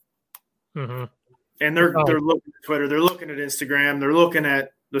got it. Mm-hmm. and they're looking at Twitter, they're looking at Instagram, they're looking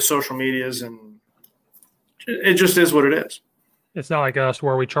at the social medias, and it just is what it is. It's not like us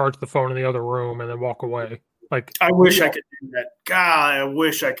where we charge the phone in the other room and then walk away. Like, I wish I could do that. God, I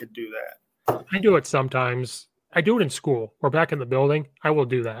wish I could do that. I do it sometimes. I do it in school. We're back in the building. I will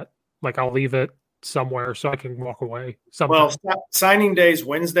do that. Like, I'll leave it somewhere so I can walk away. Sometimes. Well, signing day is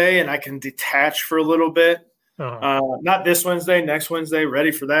Wednesday, and I can detach for a little bit. Not this Wednesday, next Wednesday,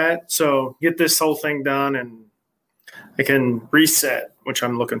 ready for that. So get this whole thing done, and I can reset, which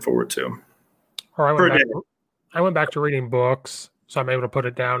I'm looking forward to. I went back to reading books, so I'm able to put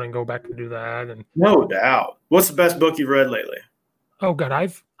it down and go back and do that. And no doubt. What's the best book you've read lately? Oh God,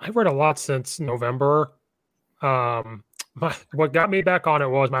 I've read a lot since November. What got me back on it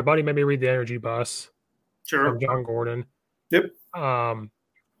was my buddy made me read The Energy Bus. Sure. From John Gordon. Yep.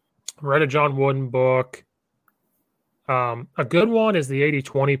 Read a John Wooden book. A good one is the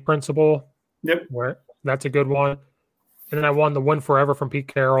 80-20 principle. Yep. That's a good one. And then I won the Win Forever from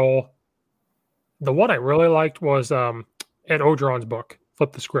Pete Carroll. The one I really liked was Ed Ogeron's book,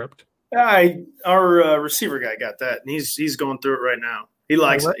 Flip the Script. Our receiver guy got that, and he's going through it right now. He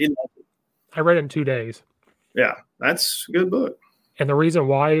likes it. I read it in 2 days. Yeah, that's a good book. And the reason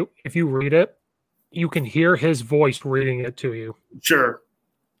why, if you read it, you can hear his voice reading it to you. Sure.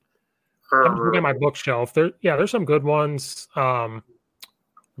 I'm looking at my bookshelf. There's some good ones. I'm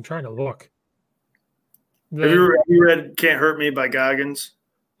trying to look. Have you read Can't Hurt Me by Goggins?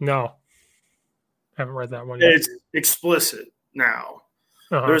 No. Haven't read that one yet. It's explicit now.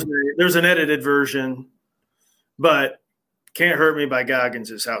 There's an edited version, but Can't Hurt Me by Goggins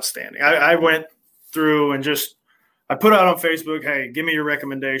is outstanding. I went through and I put out on Facebook, hey, give me your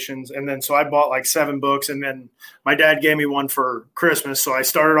recommendations. And then so I bought like 7 books, and then my dad gave me one for Christmas. So I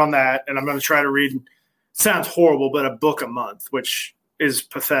started on that, and I'm going to try to read, it sounds horrible, but a book a month, which is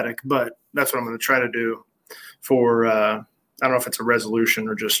pathetic, but that's what I'm going to try to do for, I don't know if it's a resolution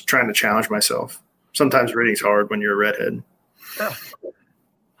or just trying to challenge myself. Sometimes reading's hard when you're a redhead.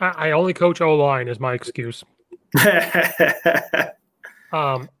 I only coach O-line is my excuse. Then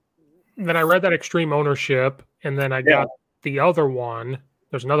I read that Extreme Ownership, and then I got the other one.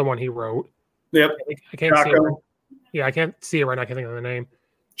 There's another one he wrote. Yep. I can't see it. Yeah, I can't see it right now. I can't think of the name.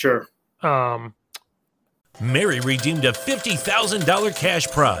 Sure. Mary redeemed a $50,000 cash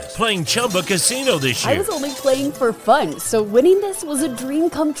prize playing Chumba Casino this year. I was only playing for fun, so winning this was a dream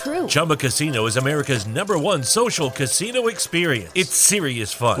come true. Chumba Casino is America's #1 social casino experience. It's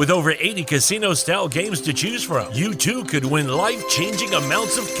serious fun. With over 80 casino-style games to choose from, you too could win life-changing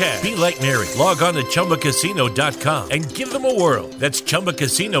amounts of cash. Be like Mary. Log on to ChumbaCasino.com and give them a whirl. That's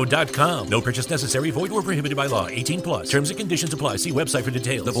ChumbaCasino.com. No purchase necessary. Void where prohibited by law. 18+. Terms and conditions apply. See website for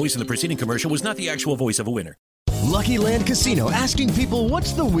details. The voice in the preceding commercial was not the actual voice of a winner. Lucky Land Casino, asking people,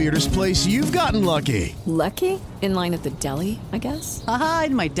 what's the weirdest place you've gotten lucky? Lucky? In line at the deli, I guess? Aha,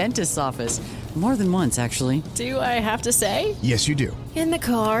 in my dentist's office. More than once, actually. Do I have to say? Yes, you do. In the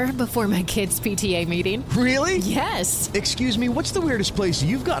car before my kids' PTA meeting. Really? Yes. Excuse me, what's the weirdest place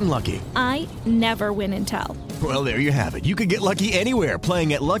you've gotten lucky? I never win and tell. Well, there you have it. You can get lucky anywhere,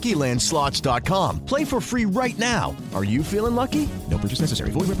 playing at LuckyLandSlots.com. Play for free right now. Are you feeling lucky? No purchase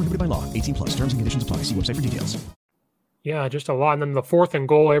necessary. Void where prohibited by law. 18+. Terms and conditions apply. See website for details. Yeah, just a lot. And then the 4th and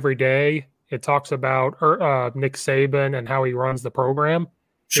Goal every day, it talks about Nick Saban and how he runs the program.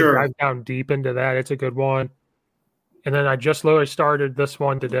 Sure. Dive down deep into that. It's a good one. And then I just literally started this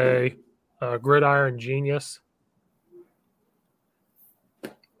one today, Gridiron Genius.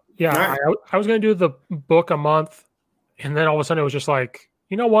 Yeah, Right. I was going to do the book a month, and then all of a sudden it was just like,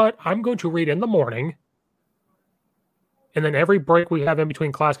 you know what? I'm going to read in the morning, and then every break we have in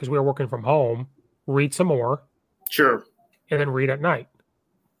between class, because we are working from home, read some more. Sure. And then read at night.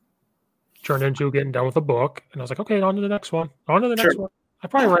 Turned into getting done with a book, and I was like, okay, on to the next one. On to the next one. I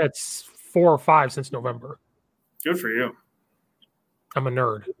probably read 4 or 5 since November. Good for you. I'm a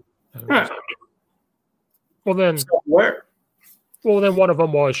nerd. Huh. Well, then, So where? Well, then one of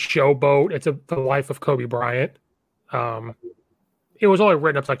them was Showboat. It's the life of Kobe Bryant. It was only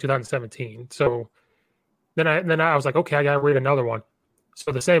written up to like 2017. So then I was like, okay, I got to read another one.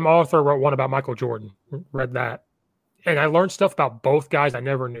 So the same author wrote one about Michael Jordan. Read that. And I learned stuff about both guys I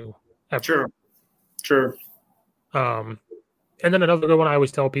never knew. Ever. Sure. And then another good one I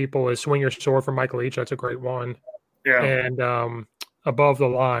always tell people is Swing Your Sword from Michael Leach. That's a great one. Yeah. And Above the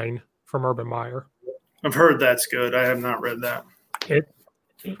Line from Urban Meyer. I've heard that's good. I have not read that.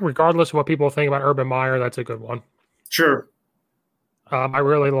 Regardless of what people think about Urban Meyer, that's a good one. Sure. I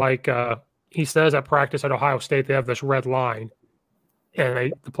really like, he says at practice at Ohio State, they have this red line,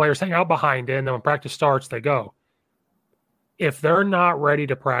 and the players hang out behind it, and then when practice starts, they go. if they're not ready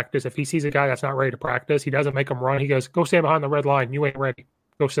to practice, if he sees a guy that's not ready to practice, he doesn't make him run. He goes, go stand behind the red line. You ain't ready.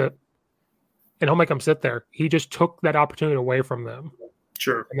 Go sit. And he'll make them sit there. He just took that opportunity away from them.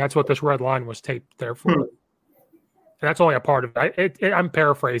 Sure. And that's what this red line was taped there for. And that's only a part of it. I'm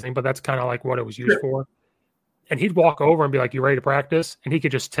paraphrasing, but that's kind of like what it was used for. And he'd walk over and be like, you ready to practice? And he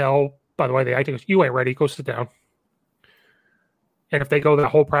could just tell by the way they act, he goes, you ain't ready. Go sit down. And if they go that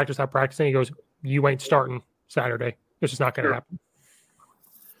whole practice not practicing, he goes, you ain't starting Saturday. This is not going to happen.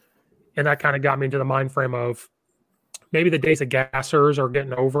 And that kind of got me into the mind frame of maybe the days of gassers are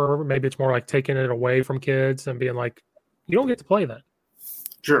getting over. Maybe it's more like taking it away from kids and being like, you don't get to play that.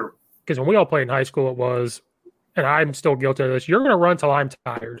 Sure. Because when we all played in high school, it was, and I'm still guilty of this, you're going to run till I'm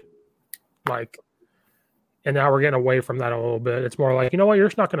tired. Like, and now we're getting away from that a little bit. It's more like, you know what, you're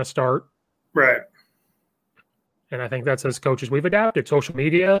just not going to start. Right. And I think that's as coaches, we've adapted. Social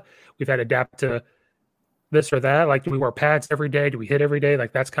media, we've had to adapt to this or that. Like, do we wear pads every day? Do we hit every day?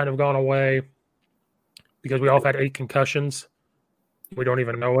 Like, that's kind of gone away because we all had 8 concussions. We don't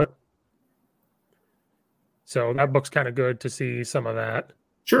even know it. So that book's kind of good to see some of that.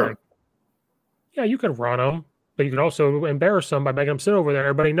 Sure. Like, yeah, you can run them, but you can also embarrass them by making them sit over there.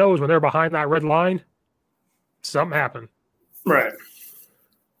 Everybody knows when they're behind that red line, something happened. Right.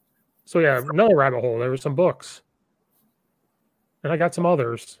 So, yeah, another rabbit hole. There were some books. And I got some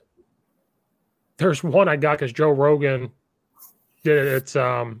others. There's one I got because Joe Rogan did it. It's,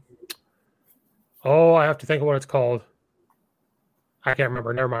 I have to think of what it's called. I can't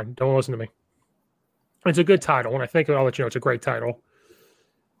remember. Never mind. Don't listen to me. It's a good title. When I think of it, I'll let you know. It's a great title.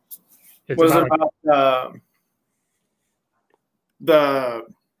 It's was it about the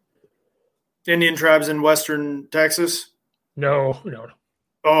Indian tribes in Western Texas? No.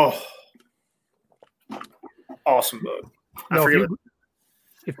 Oh, awesome book. No,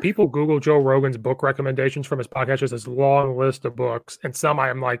 if people Google Joe Rogan's book recommendations from his podcast, there's this long list of books, and some I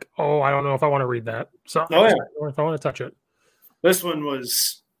am like, I don't know if I want to read that. So, I don't know if I want to touch it. This one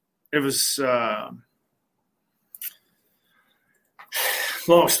was,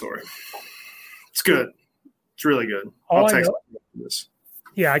 long story. It's good. It's really good. I'll text this.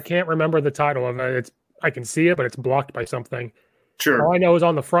 Yeah, I can't remember the title of it. I can see it, but it's blocked by something. Sure. All I know is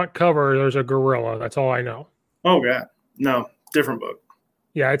on the front cover, there's a gorilla. That's all I know. Oh, yeah. No, different book.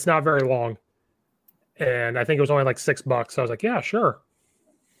 Yeah, it's not very long. And I think it was only like $6. So I was like, yeah, sure.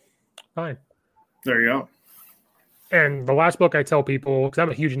 Fine. There you go. And the last book I tell people, because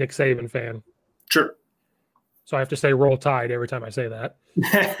I'm a huge Nick Saban fan. Sure. So I have to say Roll Tide every time I say that.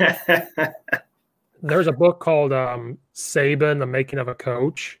 There's a book called Saban, The Making of a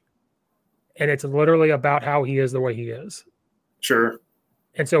Coach. And it's literally about how he is the way he is. Sure.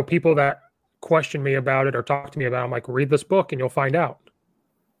 And so people that question me about it or talk to me about it, I'm like, read this book and you'll find out.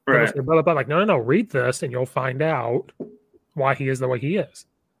 Right. Say, blah, blah, blah. Like, no, read this and you'll find out why he is the way he is.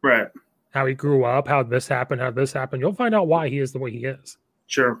 Right. How he grew up, how this happened. You'll find out why he is the way he is.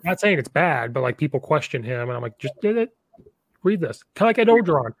 Sure. I'm not saying it's bad, but like people question him and I'm like, just did it. Read this. Kind of like Ed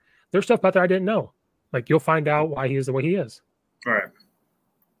Ogeron. There's stuff out there I didn't know. Like, you'll find out why he is the way he is. Right.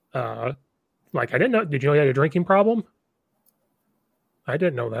 Like, I didn't know. Did you know he had a drinking problem? I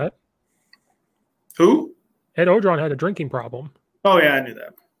didn't know that. Who? Ed Ogeron had a drinking problem. Oh, yeah, I knew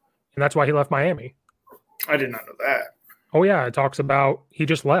that. And that's why he left Miami. I did not know that. Oh, yeah. It talks about he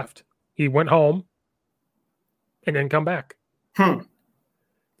just left. He went home and didn't come back.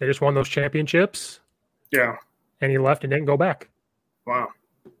 They just won those championships. Yeah. And he left and didn't go back. Wow.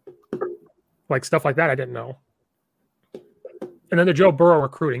 Like, stuff like that I didn't know. And then the Joe Burrow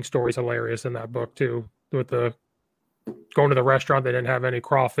recruiting story is hilarious in that book, too. With the going to the restaurant, they didn't have any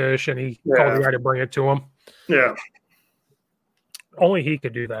crawfish, and he called the guy to bring it to him. Yeah. Only he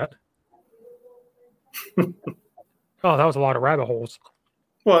could do that. Oh, that was a lot of rabbit holes.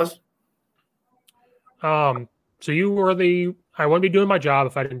 Was. So you were I wouldn't be doing my job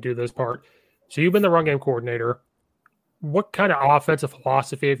if I didn't do this part. So you've been the run game coordinator. What kind of offensive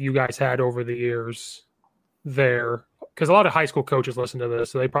philosophy have you guys had over the years there? Because a lot of high school coaches listen to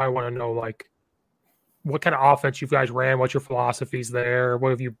this, so they probably want to know, like, what kind of offense you guys ran, what's your philosophies there,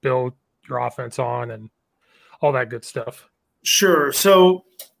 what have you built your offense on, and all that good stuff. Sure. So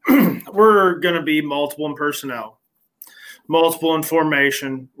we're going to be multiple in personnel, multiple in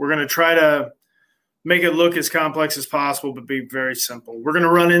formation. We're going to try to make it look as complex as possible, but be very simple. We're going to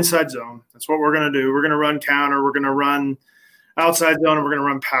run inside zone. That's what we're going to do. We're going to run counter. We're going to run outside zone, and we're going to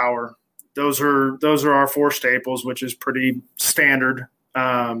run power. Those are our 4 staples, which is pretty standard.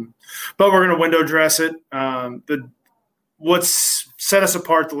 But we're going to window dress it. What's set us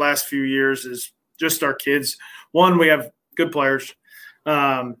apart the last few years is just our kids. One, we have good players.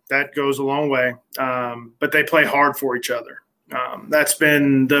 That goes a long way. But they play hard for each other. That's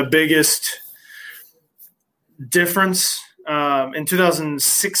been the biggest difference. In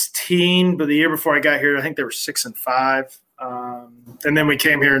 2016, but the year before I got here, I think they were 6-5. And then we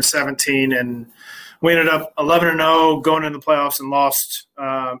came here in 17 and we ended up 11-0 going into the playoffs and lost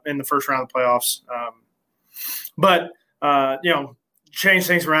in the first round of the playoffs. But change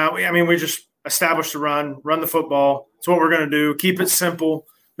things around. We just established the run the football. It's what we're going to do. Keep it simple,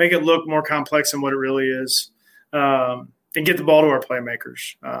 make it look more complex than what it really is, and get the ball to our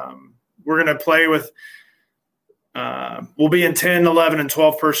playmakers. We're going to play with we'll be in 10, 11, and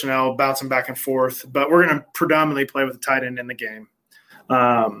 12 personnel bouncing back and forth, but we're going to predominantly play with a tight end in the game.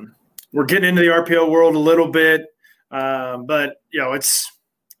 We're getting into the RPO world a little bit, but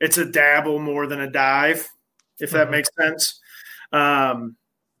it's a dabble more than a dive, if that makes sense.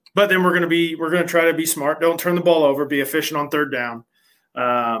 But then we're going to try to be smart. Don't turn the ball over. Be efficient on third down.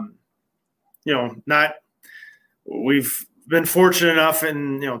 We've been fortunate enough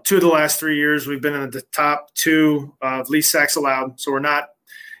in 2 of the last 3 years we've been in the top 2 of least sacks allowed. So we're not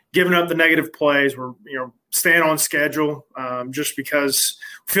giving up the negative plays. We're staying on schedule just because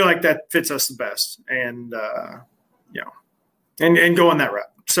we feel like that fits us the best, and and going that route.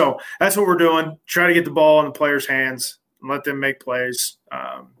 So that's what we're doing. Try to get the ball in the players' hands and let them make plays.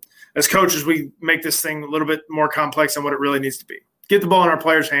 As coaches, we make this thing a little bit more complex than what it really needs to be. Get the ball in our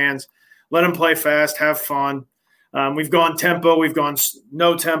players' hands, let them play fast, have fun. We've gone tempo, we've gone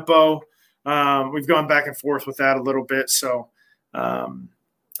no tempo. We've gone back and forth with that a little bit. So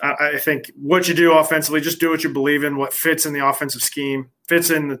I think what you do offensively, just do what you believe in, what fits in the offensive scheme, fits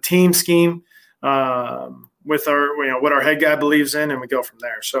in the team scheme with our what our head guy believes in, and we go from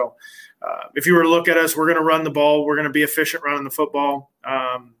there. So if you were to look at us, we're going to run the ball. We're going to be efficient running the football.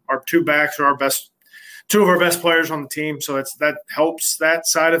 Our 2 backs are 2 of our best players on the team, so that helps that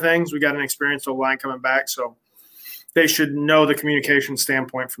side of things. We got an experienced old line coming back, so they should know the communication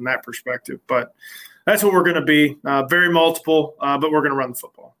standpoint from that perspective. But that's what we're going to be. Very multiple, but we're going to run the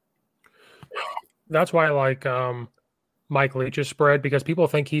football. That's why I like Mike Leach's spread, because people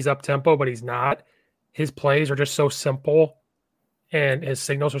think he's up tempo, but he's not. His plays are just so simple, and his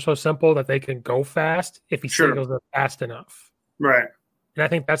signals are so simple that they can go fast if he signals them fast enough. Right. And I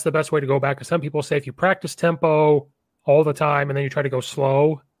think that's the best way to go back. Because some people say if you practice tempo all the time and then you try to go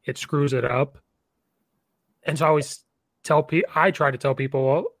slow, it screws it up. And so I try to tell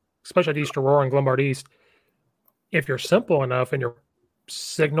people, especially at East Aurora and Glenbard East, if you're simple enough and your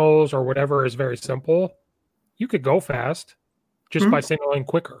signals or whatever is very simple, you could go fast just by signaling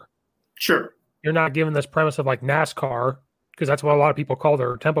quicker. Sure. You're not given this premise of like NASCAR, because that's what a lot of people call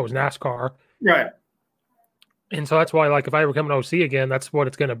their tempo is NASCAR. Right. And so that's why, like, if I ever become an OC again, that's what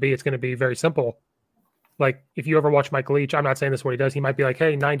it's going to be. It's going to be very simple. Like, if you ever watch Mike Leach, I'm not saying this is what he does. He might be like,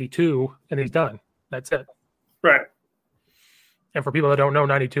 hey, 92, and he's done. That's it. Right. And for people that don't know,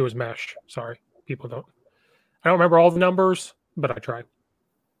 92 is mesh. Sorry. People don't. I don't remember all the numbers, but I try.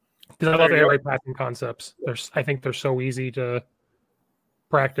 Because I love air raid passing concepts. I think they're so easy to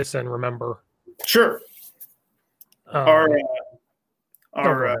practice and remember. Sure. Our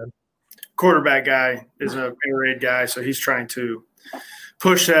quarterback guy is a air raid guy, so he's trying to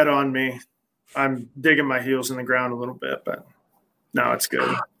push that on me. I'm digging my heels in the ground a little bit, but no, it's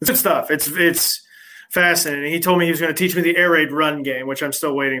good. It's good stuff. It's fascinating. He told me he was going to teach me the air raid run game, which I'm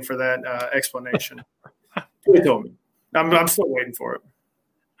still waiting for that explanation. He told me. I'm still waiting for it.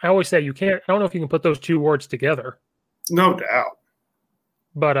 I always say you can't. I don't know if you can put those 2 words together. No doubt.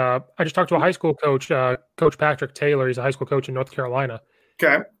 But I just talked to a high school coach, Coach Patrick Taylor. He's a high school coach in North Carolina.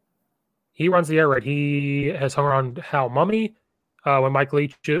 Okay. He runs the air raid. He has hung around Hal Mummy. When Mike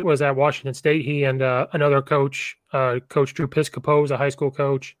Leach was at Washington State, he and another coach, Coach Drew Piscopo, is a high school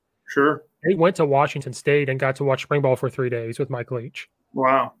coach. Sure. They went to Washington State and got to watch spring ball for 3 days with Mike Leach.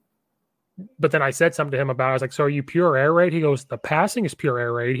 Wow. But then I said something to him about it. I was like, so are you pure air raid? He goes, the passing is pure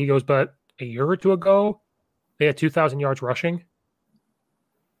air raid. He goes, but a year or 2 ago, they had 2,000 yards rushing.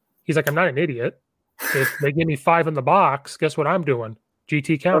 He's like, I'm not an idiot. If they give me 5 in the box, guess what I'm doing?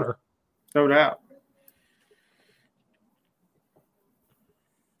 GT counter. No doubt.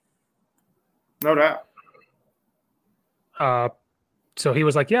 No doubt. So he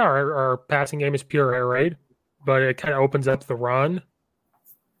was like, yeah, our passing game is pure air raid, but it kind of opens up the run.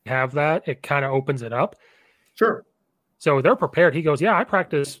 Have that. It kind of opens it up. Sure. So they're prepared. He goes, yeah, I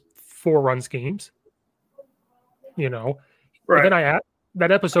practice 4 run schemes. Right. But then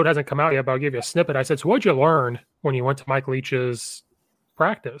that episode hasn't come out yet, but I'll give you a snippet. I said, so what'd you learn when you went to Mike Leach's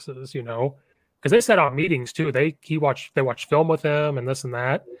practices, because they sat on meetings too. They watched film with him and this and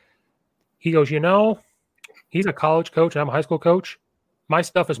that. He goes, he's a college coach and I'm a high school coach. My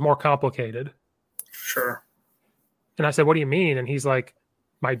stuff is more complicated. Sure. And I said, what do you mean? And he's like,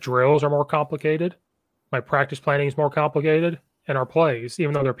 my drills are more complicated. My practice planning is more complicated. And our plays,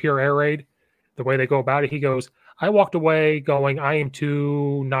 even though they're pure air raid, the way they go about it, he goes, I walked away going, I am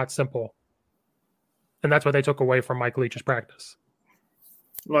too not simple. And that's what they took away from Mike Leach's practice.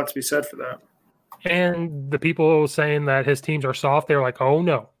 A lot to be said for that. And the people saying that his teams are soft, they're like, oh,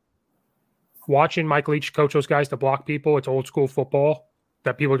 no. Watching Mike Leach coach those guys to block people, it's old school football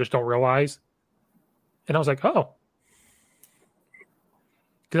that people just don't realize. And I was like, oh.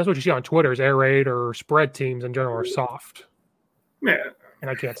 Because that's what you see on Twitter is air raid or spread teams in general are soft. Yeah.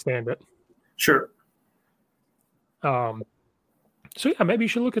 And I can't stand it. Sure. So, yeah, maybe you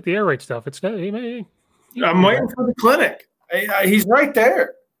should look at the air raid stuff. I'm waiting for the clinic. He's right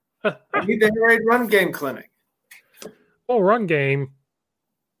there. I need the air raid run game clinic. Well, run game,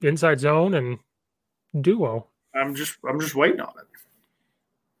 inside zone, and duo. I'm just waiting on it.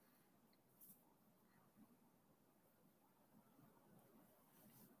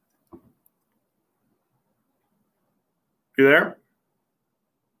 You there?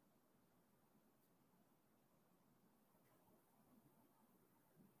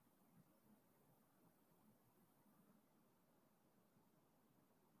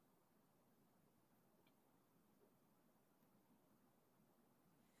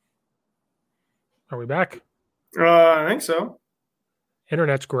 Are we back? I think so.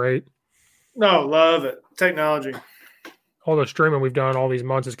 Internet's great. No, love it. Technology. All the streaming we've done all these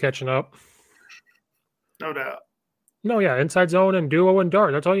months is catching up. No doubt. No, yeah, inside zone and duo and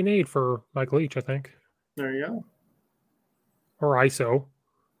dart. That's all you need for Mike Leach, I think. There you go. Or ISO.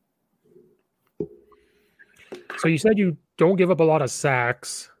 So you said you don't give up a lot of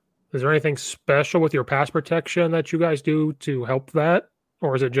sacks. Is there anything special with your pass protection that you guys do to help that?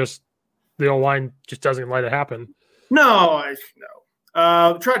 Or is it just the O-line just doesn't let it happen? No.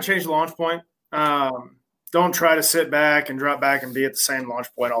 Try to change the launch point. Don't try to sit back and drop back and be at the same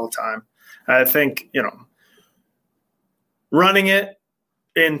launch point all the time. I think, running it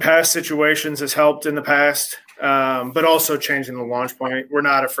in past situations has helped in the past, but also changing the launch point. We're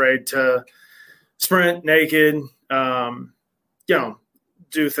not afraid to sprint naked,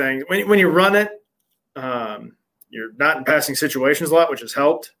 do things. When you run it, you're not in passing situations a lot, which has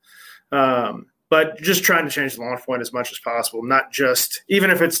helped. But just trying to change the launch point as much as possible, not just –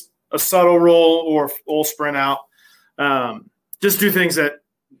 even if it's a subtle roll or full sprint out, just do things that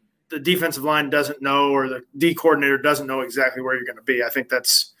the defensive line doesn't know or the D coordinator doesn't know exactly where you're going to be. I think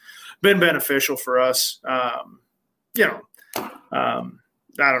that's been beneficial for us. I don't know.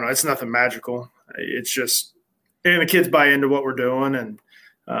 It's nothing magical. It's just – and the kids buy into what we're doing and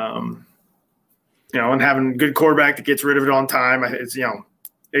and having a good quarterback that gets rid of it on time. It's,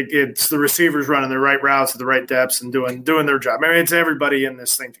 it's the receivers running the right routes at the right depths and doing their job. I mean, it's everybody in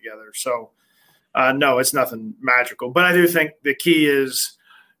this thing together. So, no, it's nothing magical. But I do think the key is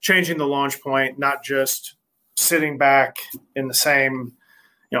changing the launch point, not just sitting back in the same,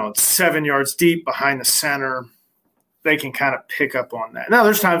 7 yards deep behind the center. They can kind of pick up on that. Now,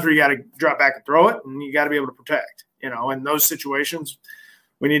 there's times where you got to drop back and throw it, and you got to be able to protect. In those situations,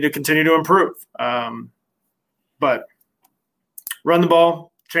 we need to continue to improve. But run the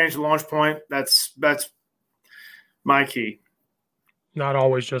ball, change the launch point. That's my key. Not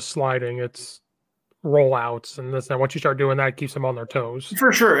always just sliding. It's rollouts and this. And once you start doing that, it keeps them on their toes.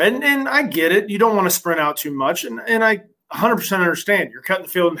 For sure. And I get it. You don't want to sprint out too much. And I 100% understand. You're cutting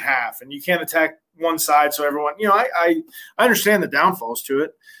the field in half, and you can't attack one side. So everyone, I understand the downfalls to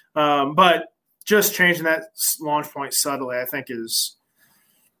it. But just changing that launch point subtly, I think is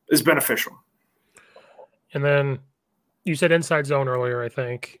beneficial. And then you said inside zone earlier, I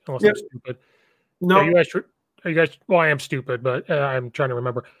think, unless Yep. I'm stupid. No, Are you guys, well, I am stupid, but I'm trying to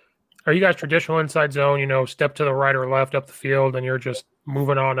remember. Are you guys traditional inside zone, step to the right or left up the field and you're just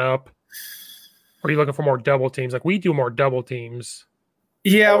moving on up? Or are you looking for more double teams? Like we do more double teams.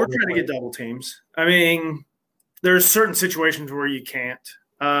 Yeah, we're trying to get double teams. I mean, there's certain situations where you can't.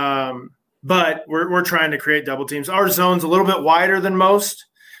 But we're trying to create double teams. Our zone's a little bit wider than most.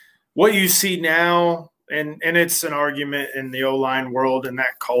 What you see now, and it's an argument in the O-line world and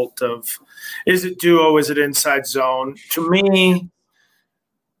that cult of, is it duo, is it inside zone? To me,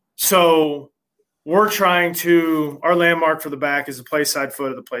 so we're trying to – our landmark for the back is the play side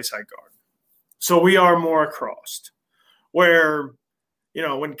foot of the play side guard. So we are more across. Where,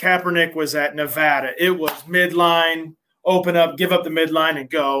 when Kaepernick was at Nevada, it was midline, open up, give up the midline, and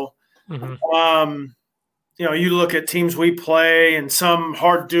go. Mm-hmm. You look at teams we play and some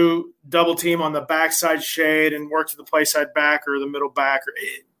hard do double team on the backside shade and work to the play side back or the middle back.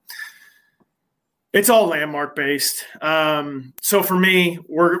 It's all landmark based. So for me,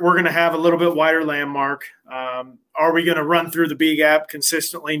 we're going to have a little bit wider landmark. Are we going to run through the B gap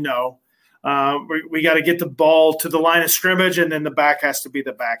consistently? No. We got to get the ball to the line of scrimmage, and then the back has to be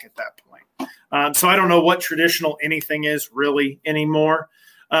the back at that point. So I don't know what traditional anything is really anymore.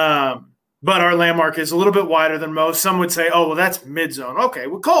 But our landmark is a little bit wider than most. Some would say, oh, well, that's mid-zone. Okay,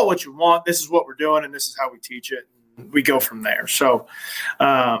 we'll call it what you want. This is what we're doing, and this is how we teach it. We go from there. So,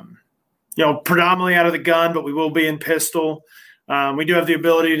 predominantly out of the gun, but we will be in pistol. We do have the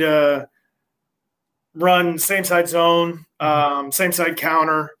ability to run same side zone, same side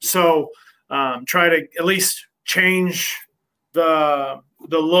counter. So try to at least change the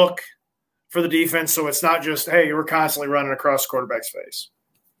look for the defense so it's not just, hey, we're constantly running across the quarterback's face.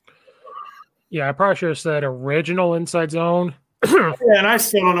 Yeah, I probably should have said original inside zone. Yeah, and I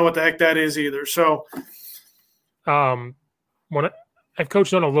still don't know what the heck that is either. So when I've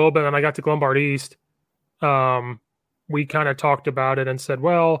coached on a little bit and I got to Lombard East, we kind of talked about it and said,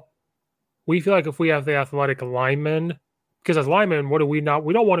 well, we feel like if we have the athletic linemen, because as linemen, what do we not?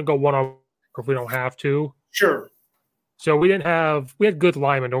 We don't want to go one-on-one if we don't have to. Sure. So we had good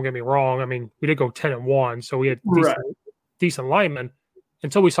linemen, don't get me wrong. I mean, we did go 10-1, so we had decent linemen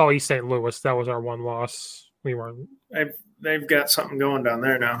until we saw East St. Louis. That was our one loss. We weren't. They've got something going down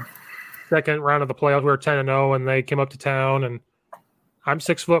there now. Second round of the playoffs, we were 10-0, and they came up to town, and I'm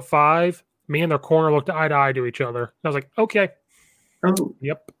 6'5". Me and their corner looked eye to eye to each other. I was like, okay. Oh.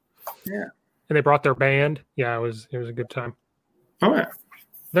 Yep. Yeah. And they brought their band. Yeah, it was a good time. Oh, yeah.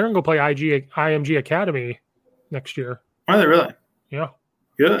 They're going to go play IMG Academy next year. Are they really? Yeah.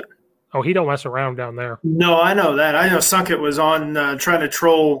 Good. Oh, he don't mess around down there. No, I know that. I know Sunkett was on trying to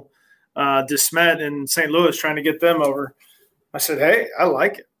troll DeSmet in St. Louis, trying to get them over. I said, hey, I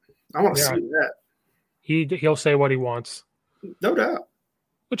like it. I want to see that. He'll say what he wants. No doubt.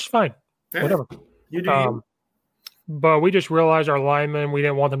 Which is fine. Yeah. Whatever. You do. But we just realized our linemen, we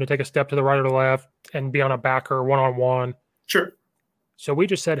didn't want them to take a step to the right or the left and be on a backer one-on-one. Sure. So we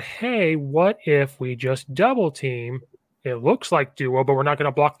just said, hey, what if we just double team? It looks like duo, but we're not going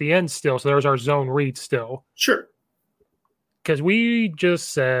to block the end still. So there's our zone read still. Sure. Because we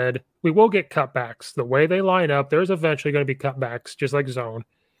just said we will get cutbacks. The way they line up, there's eventually going to be cutbacks, just like zone.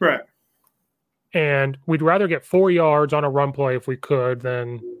 Right. And we'd rather get 4 yards on a run play if we could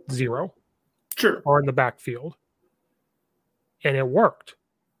than 0. Sure. Or in the backfield. And it worked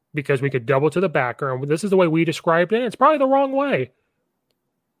because we could double to the backer. And this is the way we described it. It's probably the wrong way.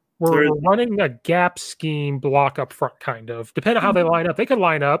 We're running a gap scheme block up front, kind of. Depending on how they line up. They could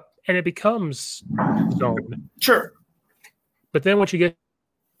line up and it becomes zone. Sure. But then once you get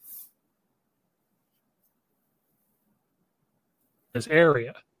this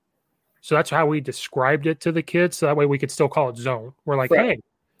area. So that's how we described it to the kids. So that way we could still call it zone. We're like, hey.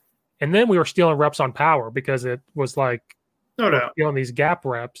 And then we were stealing reps on power because it was like, no doubt, stealing these gap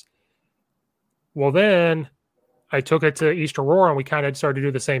reps. Well, then I took it to East Aurora and we kind of started to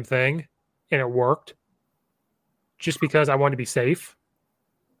do the same thing. And it worked just because I wanted to be safe.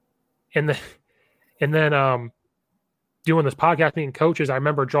 And then doing this podcast meeting coaches, I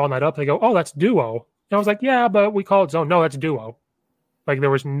remember drawing that up. They go, oh, that's duo. And I was like, yeah, but we call it zone. No, that's duo. Like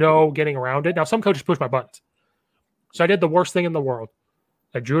there was no getting around it. Now, some coaches push my buttons. So I did the worst thing in the world.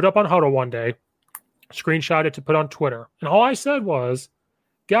 I drew it up on Huddle one day, screenshot it to put on Twitter. And all I said was,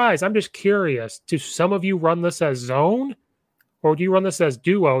 guys, I'm just curious. Do some of you run this as zone? Or do you run this as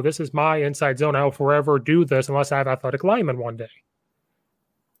duo? This is my inside zone. I will forever do this unless I have athletic linemen one day.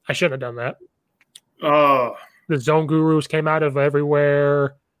 I shouldn't have done that. The zone gurus came out of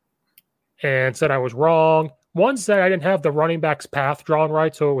everywhere and said I was wrong. One said I didn't have the running back's path drawn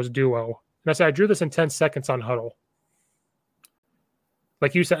right, so it was duo. And I said I drew this in 10 seconds on Huddle.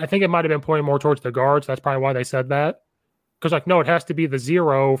 Like you said, I think it might have been pointing more towards the guards. That's probably why they said that. Because, like, no, it has to be the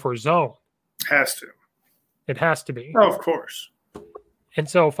 0 for zone. Has to. It has to be. Oh, of course. And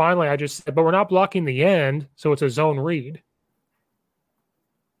so finally I just said, but we're not blocking the end, so it's a zone read.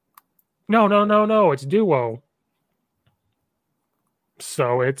 No, it's duo.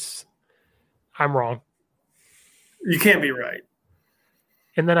 So I'm wrong. You can't be right.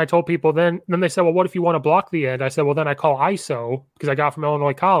 And then I told people, then they said, well, what if you want to block the end? I said, well, then I call ISO because I got from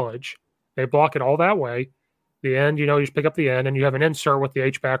Illinois College. They block it all that way. The end, you just pick up the end and you have an insert with the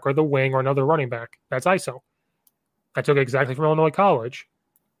H-back or the wing or another running back. That's ISO. I took it exactly from Illinois College.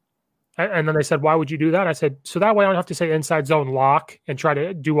 And then they said, why would you do that? I said, so that way I don't have to say inside zone lock and try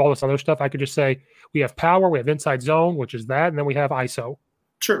to do all this other stuff. I could just say, we have power, we have inside zone, which is that, and then we have ISO.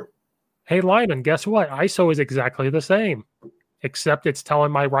 Sure. Hey, lineman, guess what? ISO is exactly the same, except it's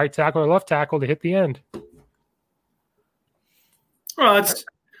telling my right tackle or left tackle to hit the end. Well,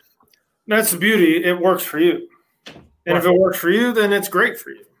 That's the beauty. It works for you. And if it works for you, then it's great for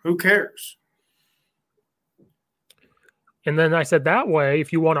you. Who cares? And then I said that way,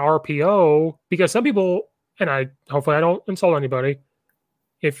 if you want RPO, because some people, and hopefully I don't insult anybody,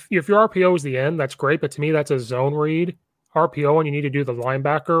 if your RPO is the end, that's great. But to me, that's a zone read RPO, and you need to do the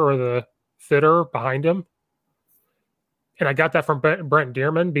linebacker or the fitter behind him. And I got that from Brent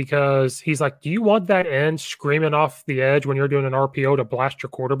Dearman because he's like, do you want that end screaming off the edge when you're doing an RPO to blast your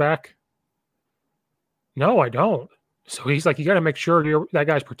quarterback? No, I don't. So he's like, you got to make sure that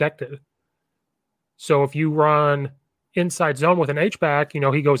guy's protected. So if you run inside zone with an H-back,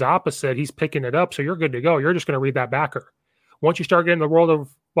 he goes opposite. He's picking it up, so you're good to go. You're just going to read that backer. Once you start getting the world of,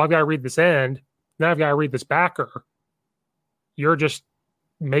 well, I've got to read this end, now I've got to read this backer, you're just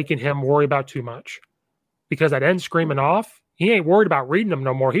making him worry about too much. Because that end screaming off, he ain't worried about reading them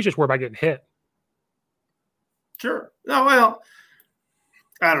no more. He's just worried about getting hit. Sure. No, well,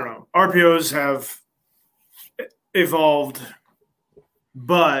 I don't know. RPOs have evolved,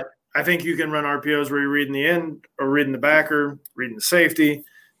 but I think you can run RPOs where you're reading the end or reading the backer, reading the safety.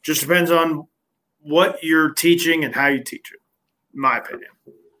 Just depends on what you're teaching and how you teach it, in my opinion.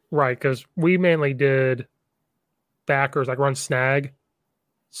 Right, because we mainly did backers, like run snag.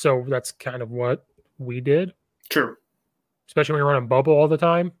 So that's kind of what we did. Sure. Especially when you're running bubble all the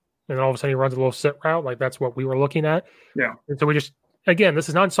time, and then all of a sudden he runs a little sit route. Like that's what we were looking at. Yeah. And so we just, again, this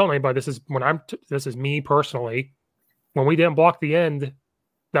is not insulting anybody. This is me personally. When we didn't block the end,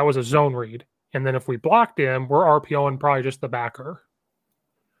 that was a zone read. And then if we blocked him, we're RPOing probably just the backer.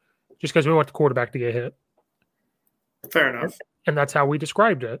 Just because we want the quarterback to get hit. Fair enough. And that's how we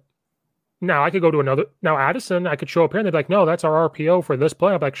described it. Now I could go to another. Now Addison, I could show up here and they'd be like, no, that's our RPO for this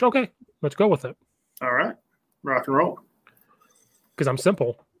play. I'm like, okay, let's go with it. All right. Rock and roll. Because I'm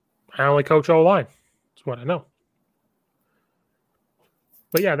simple. I only coach O-line. That's what I know.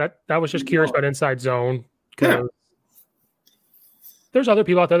 But yeah, that was just curious about inside zone. Because there's other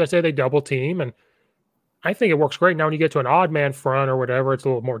people out there that say they double team. And I think it works great. Now when you get to an odd man front or whatever, it's a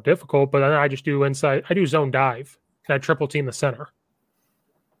little more difficult. But then I just do inside. I do zone dive. And I triple team the center.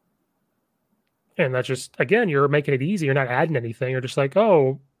 And that's just, again, you're making it easy. You're not adding anything. You're just like,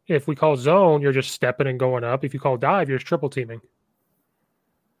 oh, if we call zone, you're just stepping and going up. If you call dive, you're just triple teaming.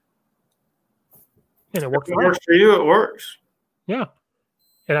 And it works for you, it works. Yeah.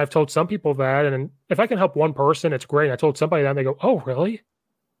 And I've told some people that. And if I can help one person, it's great. And I told somebody that, and they go, oh, really? And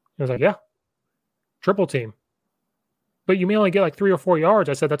I was like, yeah. Triple team. But you may only get like 3 or 4 yards.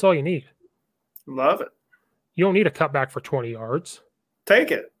 I said, that's all you need. Love it. You don't need a cutback for 20 yards.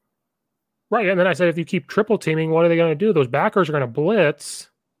 Take it. Right. And then I said, if you keep triple teaming, what are they going to do? Those backers are going to blitz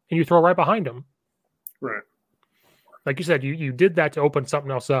and you throw right behind them. Right. Like you said, you did that to open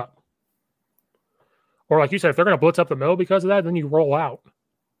something else up. Or like you said, if they're going to blitz up the middle because of that, then you roll out.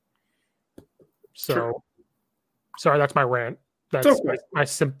 So, sure. Sorry, that's my rant. That's okay. my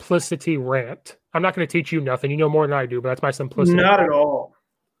simplicity rant. I'm not going to teach you nothing. You know more than I do, but that's my simplicity. Not at all.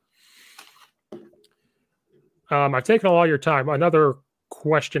 I've taken all your time. Another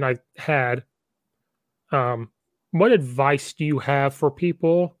question I had, what advice do you have for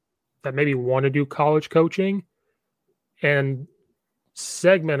people that maybe want to do college coaching? And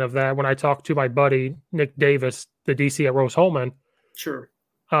segment of that, when I talked to my buddy Nick Davis, the DC at Rose-Hulman. Sure.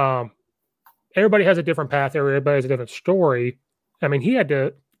 Everybody has a different path. Everybody has a different story. I mean, he had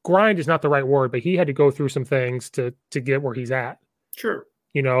to grind is not the right word, but he had to go through some things to get where he's at. Sure.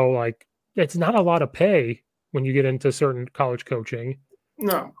 You know, like it's not a lot of pay when you get into certain college coaching.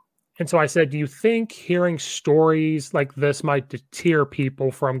 No. And so I said, do you think hearing stories like this might deter people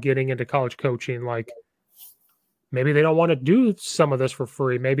from getting into college coaching? Like maybe they don't want to do some of this for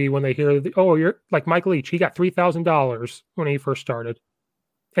free. Maybe when they hear, you're like Mike Leach, he got $3,000 when he first started.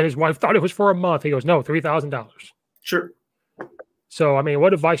 And his wife thought it was for a month. He goes, no, $3,000. Sure. So, I mean,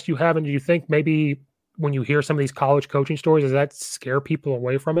 what advice do you have? And do you think maybe when you hear some of these college coaching stories, does that scare people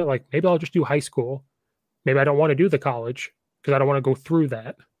away from it? Like maybe I'll just do high school. Maybe I don't want to do the college because I don't want to go through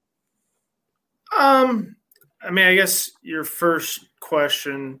that. I mean, I guess your first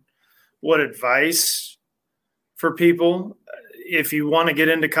question, what advice for people if you want to get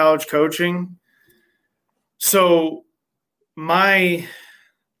into college coaching? So my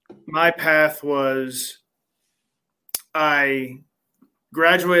path was I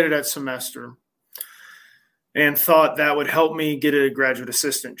graduated at semester and thought that would help me get a graduate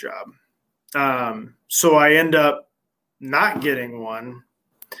assistant job. So I end up not getting one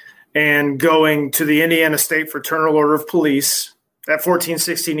and going to the Indiana State Fraternal Order of Police at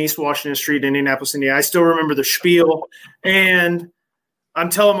 1416 East Washington Street, Indianapolis, Indiana. I still remember the spiel, and I'm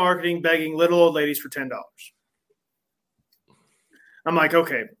telemarketing, begging little old ladies for $10. I'm like,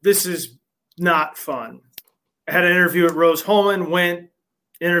 okay, this is not fun. I had an interview at Rose-Hulman,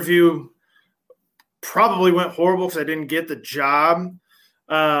 interview probably went horrible because I didn't get the job.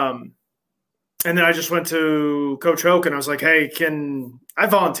 And then I just went to Coach Hoke and I was like, hey, can I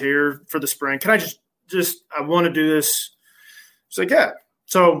volunteer for the spring? Can I just I want to do this. He's like, yeah.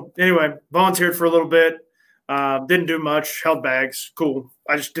 So anyway, volunteered for a little bit. Didn't do much, held bags. Cool.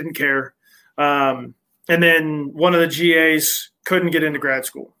 I just didn't care. And then one of the GAs couldn't get into grad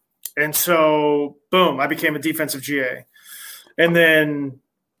school. And so, boom, I became a defensive GA. And then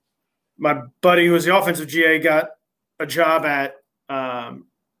my buddy who was the offensive GA got a job at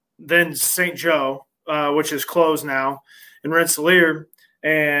then St. Joe, which is closed now, in Rensselaer.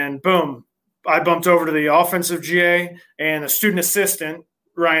 And boom, I bumped over to the offensive GA, and a student assistant,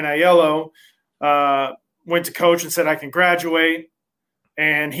 Ryan Aiello, went to coach and said, I can graduate.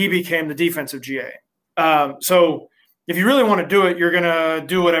 And he became the defensive GA. So if you really want to do it, you're going to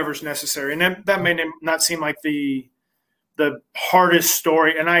do whatever's necessary. And that may not seem like the hardest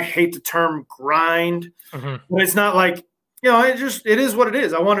story. And I hate the term grind, but it's not like, it is what it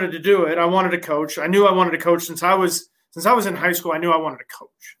is. I wanted to do it. I wanted to coach. I knew I wanted to coach since I was in high school. I knew I wanted to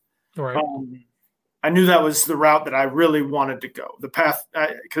coach. Right. I knew that was the route that I really wanted to go. The path,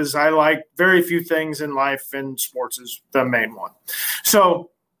 because I like very few things in life, and sports is the main one. So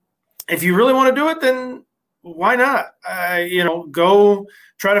if you really want to do it, then why not? Go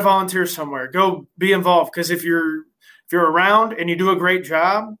try to volunteer somewhere. Go be involved. Because if you're around and you do a great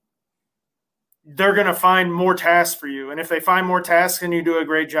job, they're going to find more tasks for you. And if they find more tasks and you do a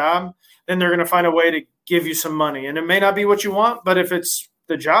great job, then they're going to find a way to give you some money. And it may not be what you want, but if it's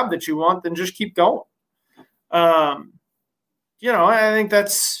the job that you want, then just keep going. I think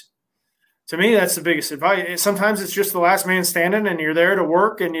to me, that's the biggest advice. Sometimes it's just the last man standing and you're there to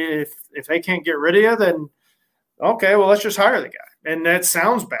work. And if they can't get rid of you, then okay, well, let's just hire the guy. And that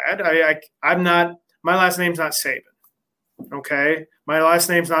sounds bad. I'm not, my last name's not Saban. Okay. My last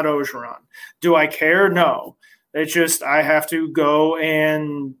name's not Ogeron. Do I care? No. It's just, I have to go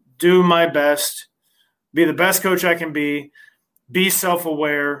and do my best, be the best coach I can be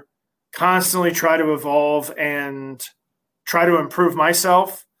self-aware, constantly try to evolve and try to improve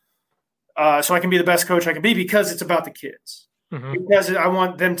myself so I can be the best coach I can be, because it's about the kids, because I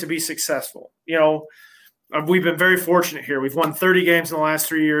want them to be successful. We've been very fortunate here. We've won 30 games in the last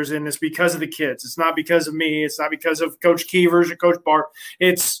 3 years, and it's because of the kids. It's not because of me. It's not because of Coach Keevers or Coach Bart.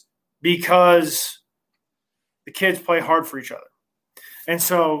 It's because the kids play hard for each other. And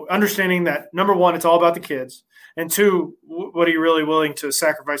so understanding that, number one, it's all about the kids. And two, what are you really willing to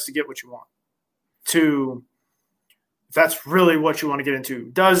sacrifice to get what you want? If that's really what you want to get into.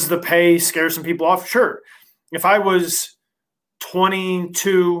 Does the pay scare some people off? Sure. If I was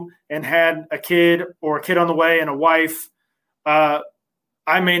 22 and had a kid or a kid on the way and a wife, I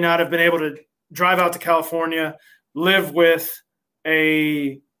may not have been able to drive out to California, live with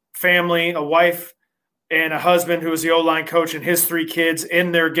a family, a wife and a husband who was the O-line coach, and his 3 kids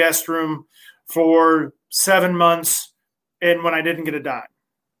in their guest room for 7 months, and when I didn't get a dime.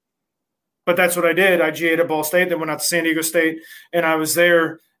 But that's what I did. I GA'd at Ball State, then went out to San Diego State, and I was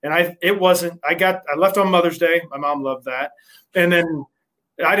there. And I left on Mother's Day. My mom loved that. And then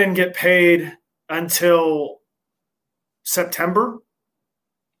I didn't get paid until September.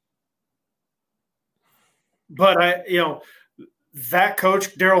 But that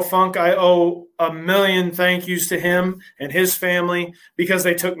coach, Daryl Funk, I owe a million thank yous to him and his family, because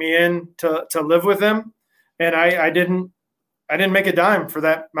they took me in to live with them. And I didn't make a dime for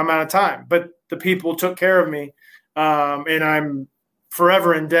that amount of time, but the people took care of me. And I'm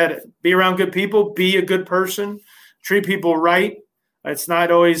forever indebted. Be around good people, be a good person, treat people right. It's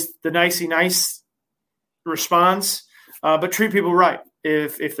not always the nicey nice response, but treat people right.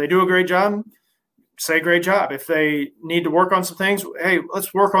 If they do a great job, say great job. If they need to work on some things, hey,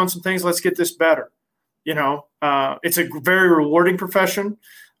 let's work on some things. Let's get this better. It's a very rewarding profession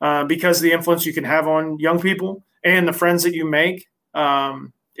because of the influence you can have on young people and the friends that you make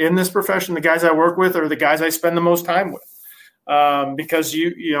in this profession. The guys I work with are the guys I spend the most time with. Because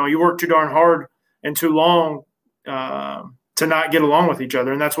you work too darn hard and too long to not get along with each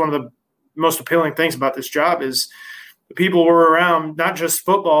other. And that's one of the most appealing things about this job is the people were around, not just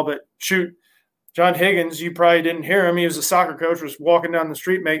football, but shoot, John Higgins, you probably didn't hear him. He was a soccer coach, was walking down the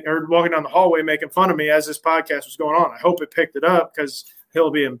street, walking down the hallway, making fun of me as this podcast was going on. I hope it picked it up because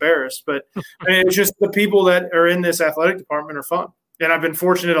he'll be embarrassed. But it's just the people that are in this athletic department are fun. And I've been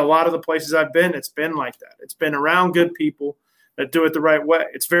fortunate a lot of the places I've been, it's been like that. It's been around good people that do it the right way.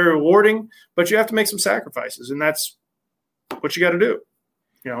 It's very rewarding, but you have to make some sacrifices, and that's what you got to do,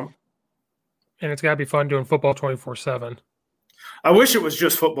 And it's got to be fun doing football 24/7. I wish it was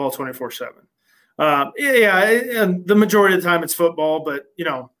just football 24/7. And the majority of the time it's football, but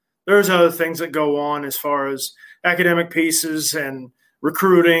there's other things that go on as far as academic pieces and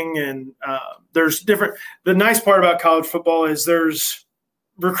recruiting, and there's different. The nice part about college football is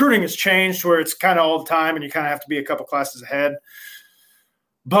recruiting has changed where it's kind of all the time, and you kind of have to be a couple classes ahead.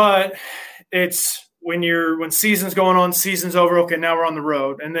 But it's when season's going on, season's over. Okay, now we're on the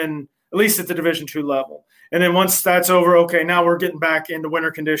road, and then at least at the Division II level. And then once that's over, okay, now we're getting back into winter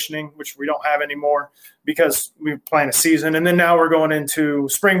conditioning, which we don't have anymore because we're playing a season. And then now we're going into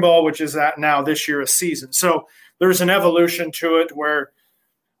spring ball, which is now this year a season. So there's an evolution to it where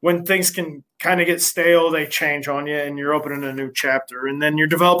when things can kind of get stale, they change on you and you're opening a new chapter. And then you're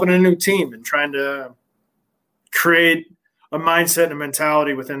developing a new team and trying to create a mindset and a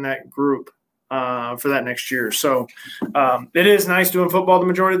mentality within that group for that next year. So it is nice doing football the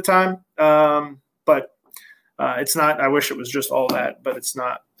majority of the time. But it's not. I wish it was just all that, but it's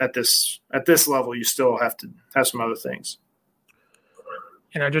not at this level. You still have to have some other things.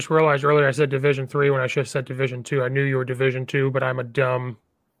 And I just realized earlier I said Division III when I should have said Division II. I knew you were Division II, but I'm a dumb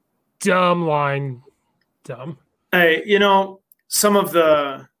line. Hey, some of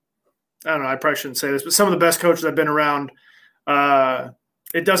the I don't know. I probably shouldn't say this, but some of the best coaches I've been around.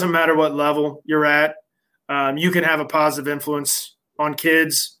 It doesn't matter what level you're at. You can have a positive influence on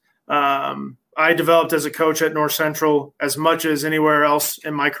kids. I developed as a coach at North Central as much as anywhere else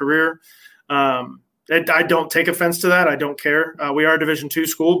in my career. I don't take offense to that. I don't care. We are a Division II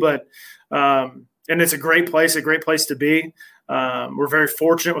school, but and it's a great place to be. We're very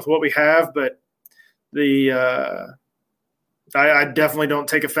fortunate with what we have, but I definitely don't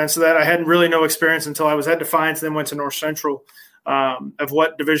take offense to that. I had really no experience until I was at Defiance, then went to North Central of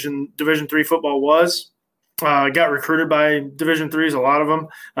what Division III football was. I got recruited by Division IIIs, a lot of them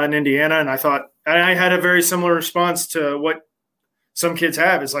in Indiana, and I thought I had a very similar response to what some kids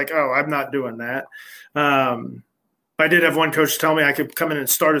have. It's like, oh, I'm not doing that. I did have one coach tell me I could come in and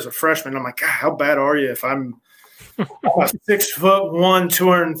start as a freshman. I'm like, God, how bad are you if I'm a 6'1",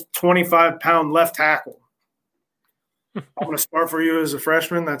 225-pound left tackle? I'm going to start for you as a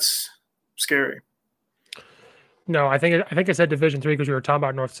freshman. That's scary. No, I think I said Division III because you were talking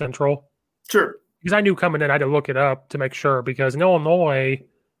about North Central. Sure. Because I knew coming in, I had to look it up to make sure. Because in Illinois,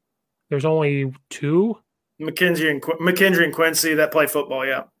 there's only two. McKendree and Quincy that play football,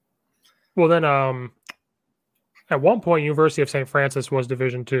 yeah. Well, then at one point, University of St. Francis was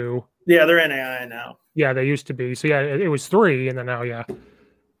Division II. Yeah, they're NAIA now. Yeah, they used to be. So, yeah, it was three, and then now, yeah.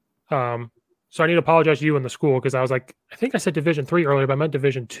 So I need to apologize to you and the school because I was like, I think I said Division III earlier, but I meant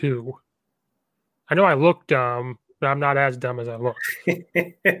Division II. I know I look dumb, but I'm not as dumb as I look.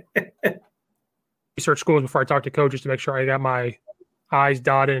 Research schools before I talk to coaches to make sure I got my I's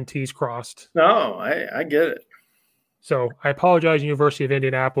dotted and T's crossed. No, I get it. So I apologize, University of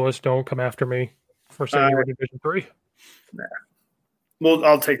Indianapolis. Don't come after me for saying you were Division III. Nah. Well,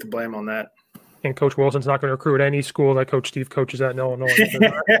 I'll take the blame on that. And Coach Wilson's not going to recruit any school that Coach Steve coaches at in Illinois.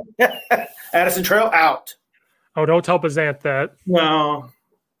 Addison Trail out. Oh, don't tell Bazant that. No.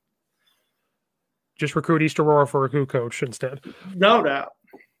 Just recruit East Aurora for a coup coach instead. No doubt.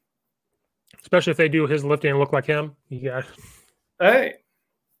 Especially if they do his lifting and look like him. Yeah. Hey.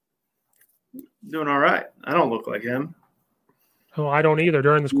 Doing all right. I don't look like him. Oh, I don't either.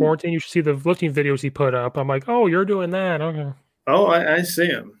 During this quarantine, you should see the lifting videos he put up. I'm like, oh, you're doing that. Okay. Oh, I see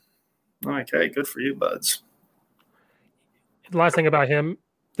him. Okay, good for you, buds. The last thing about him,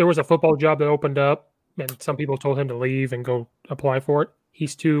 there was a football job that opened up, and some people told him to leave and go apply for it.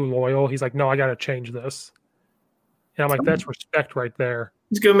 He's too loyal. He's like, no, I got to change this. And I'm like, that's respect right there.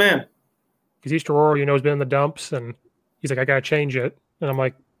 He's a good man. Because East Aurora, has been in the dumps, and he's like, I got to change it. And I'm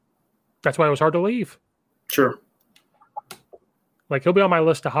like, that's why it was hard to leave. Sure. Like, he'll be on my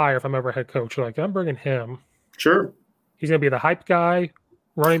list to hire if I'm ever head coach. Like, I'm bringing him. Sure. He's going to be the hype guy,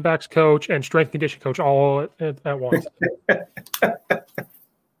 running backs coach, and strength condition coach all at once.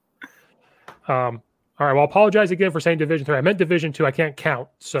 All right. Well, I'll apologize again for saying Division III. I meant Division II. I can't count.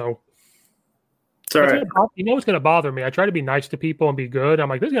 So it's all right. It's going to bother me. I try to be nice to people and be good. I'm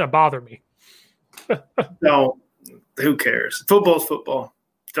like, this is going to bother me. No, who cares? Football's football.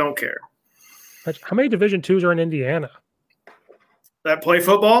 Don't care. How many Division IIs are in Indiana? That play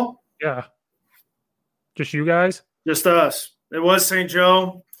football? Yeah. Just you guys? Just us. It was St.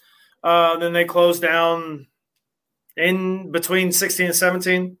 Joe. Then they closed down in between 16 and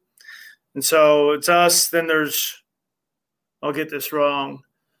 17. And so it's us. Then there's – I'll get this wrong.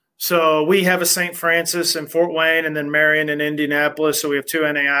 So we have a St. Francis in Fort Wayne and then Marion in Indianapolis. So we have two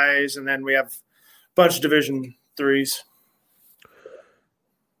NAIAs, and then we have a bunch of Division IIIs.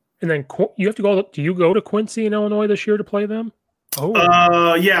 And then you have to go – do you go to Quincy in Illinois this year to play them?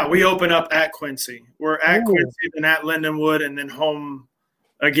 Oh, Yeah, we open up at Quincy. We're at Ooh. Quincy, then at Lindenwood, and then home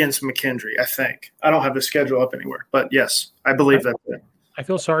against McKendree, I think. I don't have the schedule up anywhere, but yes, I believe that's it. I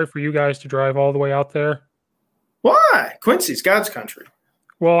feel sorry for you guys to drive all the way out there. Why? Quincy's God's country.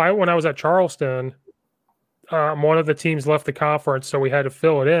 Well, when I was at Charleston, one of the teams left the conference, so we had to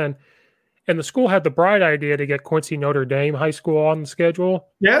fill it in. And the school had the bright idea to get Quincy Notre Dame High School on the schedule.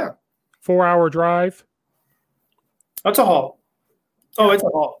 Yeah. 4-hour drive. That's a haul. Oh, it's a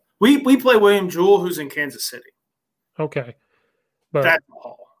haul. We play William Jewell, who's in Kansas City. Okay. But That's a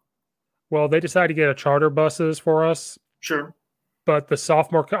haul. well, they decided to get a charter buses for us. Sure. But the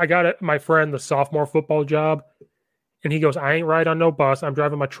sophomore, I got my friend the sophomore football job, and he goes, "I ain't riding on no bus. I'm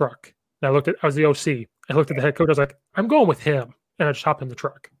driving my truck." And I was the OC. I looked at the head coach. I was like, "I'm going with him," and I just hopped in the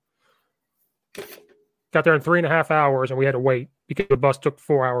truck. Got there in 3.5 hours, and we had to wait because the bus took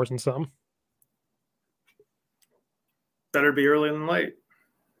 4 hours and some. Better be early than late.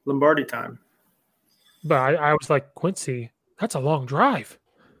 Lombardi time. But I was like, Quincy, that's a long drive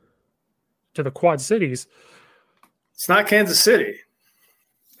to the Quad Cities. It's not Kansas City.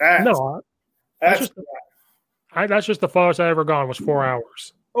 That's that's just the farthest I ever gone was 4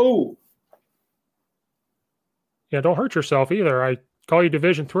 hours. Oh. Yeah, don't hurt yourself either. I call you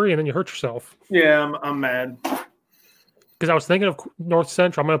Division III, and then you hurt yourself. Yeah, I'm mad. Because I was thinking of North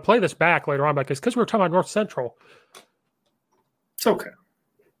Central. I'm going to play this back later on, because we were talking about North Central. It's okay.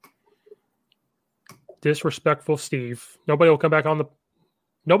 Disrespectful Steve. Nobody will come back on the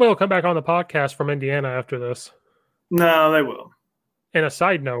podcast from Indiana after this. No, they will. And a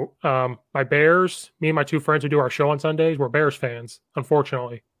side note, my Bears, me and my two friends who do our show on Sundays, were Bears fans,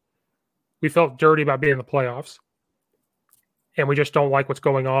 unfortunately. We felt dirty about being in the playoffs. And we just don't like what's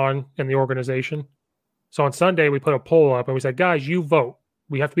going on in the organization. So on Sunday, we put a poll up and we said, guys, you vote.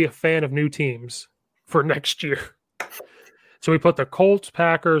 We have to be a fan of new teams for next year. So we put the Colts,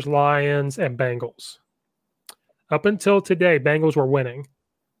 Packers, Lions, and Bengals. Up until today, Bengals were winning.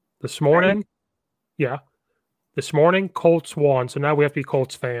 This morning, Colts won. So now we have to be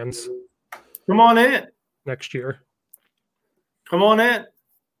Colts fans. Come on in. Next year. Come on in.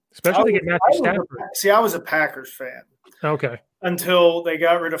 Especially to get Matthew Stafford. I was a Packers fan. Okay. Until they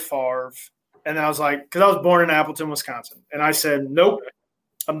got rid of Favre. And then I was like, because I was born in Appleton, Wisconsin. And I said, nope,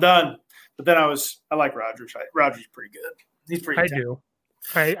 I'm done. But then I like Rodgers. Rodgers is pretty good. He's pretty talented.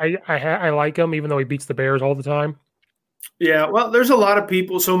 I like him, even though he beats the Bears all the time. Yeah, well, there's a lot of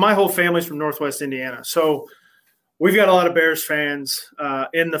people. So my whole family's from Northwest Indiana. So we've got a lot of Bears fans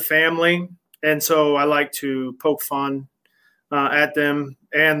in the family. And so I like to poke fun at them.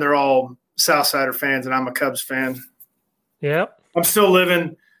 And they're all Southsider fans, and I'm a Cubs fan. Yeah. I'm still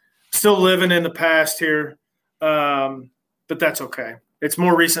living in the past here, but that's okay. It's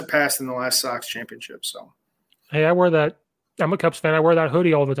more recent past than the last Sox championship. So, hey, I wear that. I'm a Cubs fan. I wear that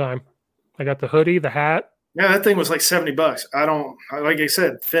hoodie all the time. I got the hoodie, the hat. Yeah, that thing was like $70. Like I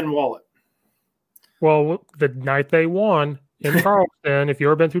said, thin wallet. Well, the night they won in Charleston, if you've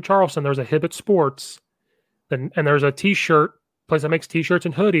ever been through Charleston, there's a Hibbett Sports, and there's a T-shirt place that makes T-shirts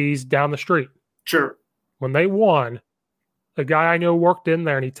and hoodies down the street. Sure. When they won, the guy I know worked in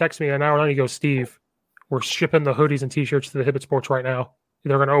there, and he texted me an hour later. He goes, "Steve, we're shipping the hoodies and T-shirts to the Hibbett Sports right now.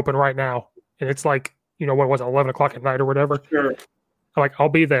 They're going to open right now." And it's like, what was it, 11 o'clock at night or whatever? Sure. I'm like, I'll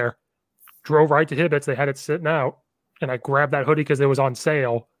be there. Drove right to Hibbett's. They had it sitting out. And I grabbed that hoodie because it was on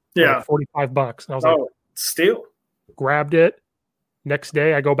sale. Yeah. For like $45. And I was like, steal. Grabbed it. Next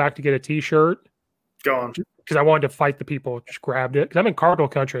day, I go back to get a T-shirt. Gone. Because I wanted to fight the people. Just grabbed it. Because I'm in Cardinal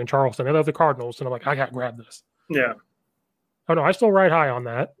country in Charleston. I love the Cardinals. And I'm like, I got to grab this. Yeah. Oh, no, I still ride high on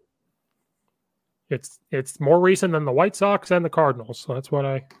that. It's more recent than the White Sox and the Cardinals. So that's what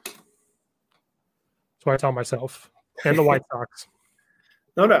I tell myself. And the White Sox.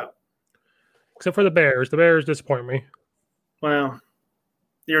 No doubt. Except for the Bears. The Bears disappoint me. Well,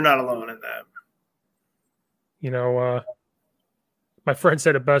 you're not alone in that. My friend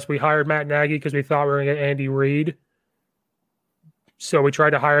said it best. We hired Matt Nagy because we thought we were going to get Andy Reid. So we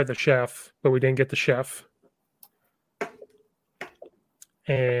tried to hire the chef, but we didn't get the chef.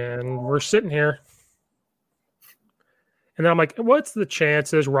 And we're sitting here. And then I'm like, what's the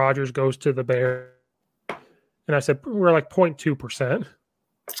chances Rodgers goes to the Bears? And I said, we're like 0.2%.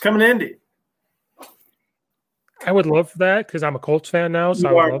 It's coming to Indy. I would love that because I'm a Colts fan now.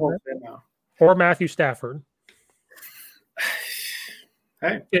 So I would love that. Now. Or Matthew Stafford.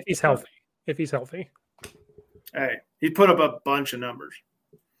 Hey. If he's healthy. Hey, he put up a bunch of numbers.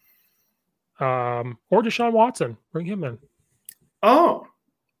 Or Deshaun Watson. Bring him in. Oh,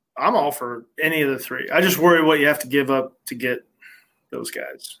 I'm all for any of the three. I just worry what you have to give up to get those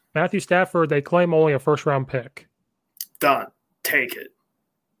guys. Matthew Stafford, they claim only a first-round pick. Done. take it.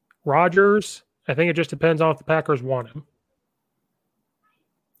 Rodgers, I think it just depends on if the Packers want him.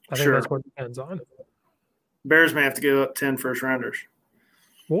 I think Sure. that's what it depends on. Bears may have to give up 10 first-rounders.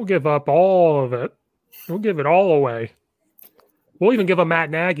 We'll give up all of it. We'll give it all away. We'll even give up Matt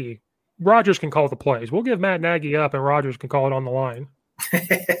Nagy. Rodgers can call the plays. We'll give Matt Nagy up, and Rodgers can call it on the line.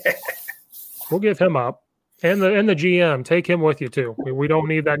 We'll give him up. And the GM, take him with you, too. We don't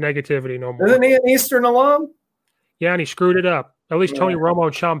need that negativity no more. Isn't he an Eastern alum? Yeah, and he screwed it up. At least Tony Romo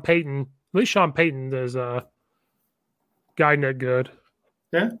and Sean Payton. At least Sean Payton is guiding it good.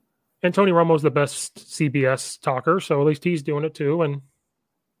 Yeah. And Tony Romo's the best CBS talker, so at least he's doing it too. And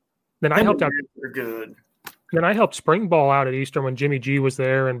then I helped out. They're good. Then I helped spring ball out at Eastern when Jimmy G was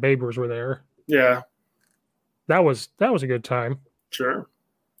there and Babers were there. Yeah. That was a good time. Sure.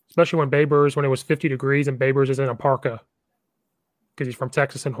 Especially when it was 50 degrees and Babers is in a parka because he's from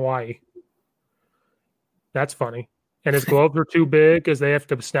Texas and Hawaii. That's funny. And his gloves were too big because they have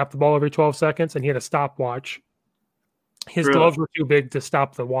to snap the ball every 12 seconds, and he had a stopwatch. His gloves were too big to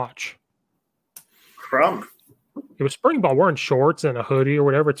stop the watch. It was spring ball. We're in shorts and a hoodie or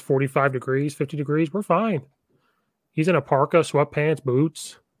whatever. It's 45 degrees, 50 degrees. We're fine. He's in a parka, sweatpants,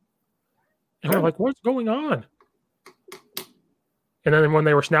 boots. And we're like, what's going on? And then when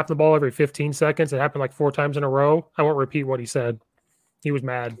they were snapping the ball every 15 seconds, it happened like 4 times in a row. I won't repeat what he said. He was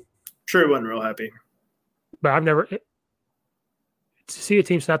mad. Sure, he wasn't real happy. But I've never – to see a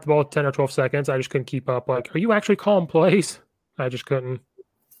team snap the ball 10 or 12 seconds, I just couldn't keep up. Like, are you actually calling plays? I just couldn't.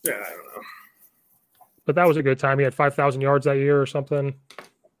 Yeah, I don't know. But that was a good time. He had 5,000 yards that year or something.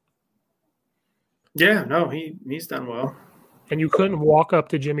 Yeah, no, he's done well. And you couldn't walk up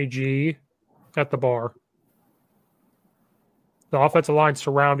to Jimmy G at the bar. The offensive line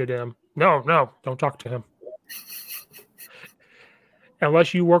surrounded him. No, don't talk to him.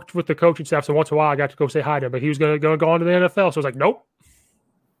 Unless you worked with the coaching staff, so once in a while I got to go say hi to him, but he was going to go on to the NFL. So I was like, nope,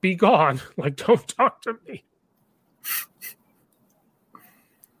 be gone. Like, don't talk to me.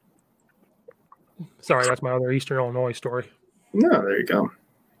 Sorry, that's my other Eastern Illinois story. No, there you go.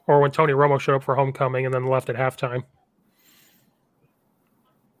 Or when Tony Romo showed up for homecoming and then left at halftime.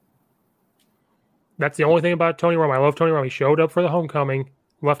 That's the only thing about Tony Romo. I love Tony Romo. He showed up for the homecoming,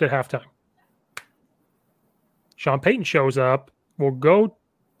 left at halftime. Sean Payton shows up, will go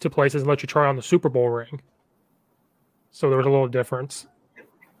to places and let you try on the Super Bowl ring. So there was a little difference.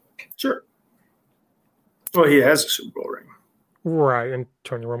 Sure. Well, he has a Super Bowl ring. Right, and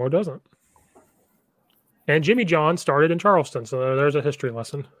Tony Romo doesn't. And Jimmy John started in Charleston, so there's a history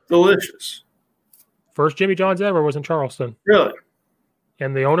lesson. Delicious. First Jimmy John's ever was in Charleston. Really?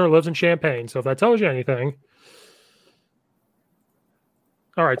 And the owner lives in Champaign, so if that tells you anything.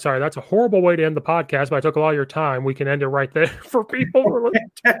 All right, sorry, that's a horrible way to end the podcast, but I took a lot of your time. We can end it right there for people.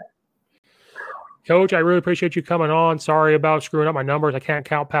 Coach, I really appreciate you coming on. Sorry about screwing up my numbers. I can't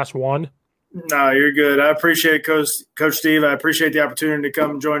count past 1. No, you're good. I appreciate Coach Steve. I appreciate the opportunity to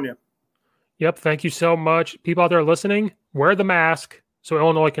come join you. Yep, thank you so much. People out there listening, wear the mask so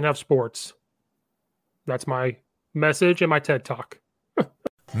Illinois can have sports. That's my message and my TED Talk.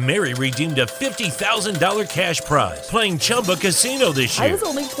 Mary redeemed a $50,000 cash prize playing Chumba Casino this year. I was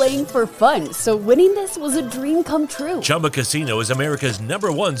only playing for fun, so winning this was a dream come true. Chumba Casino is America's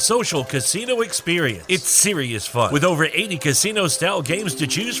 #1 social casino experience. It's serious fun. With over 80 casino-style games to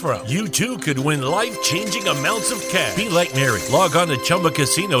choose from, you too could win life-changing amounts of cash. Be like Mary. Log on to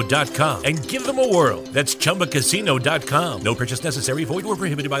ChumbaCasino.com and give them a whirl. That's ChumbaCasino.com. No purchase necessary. Void where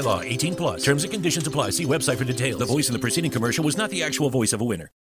prohibited by law. 18+. Terms and conditions apply. See website for details. The voice in the preceding commercial was not the actual voice of a winner.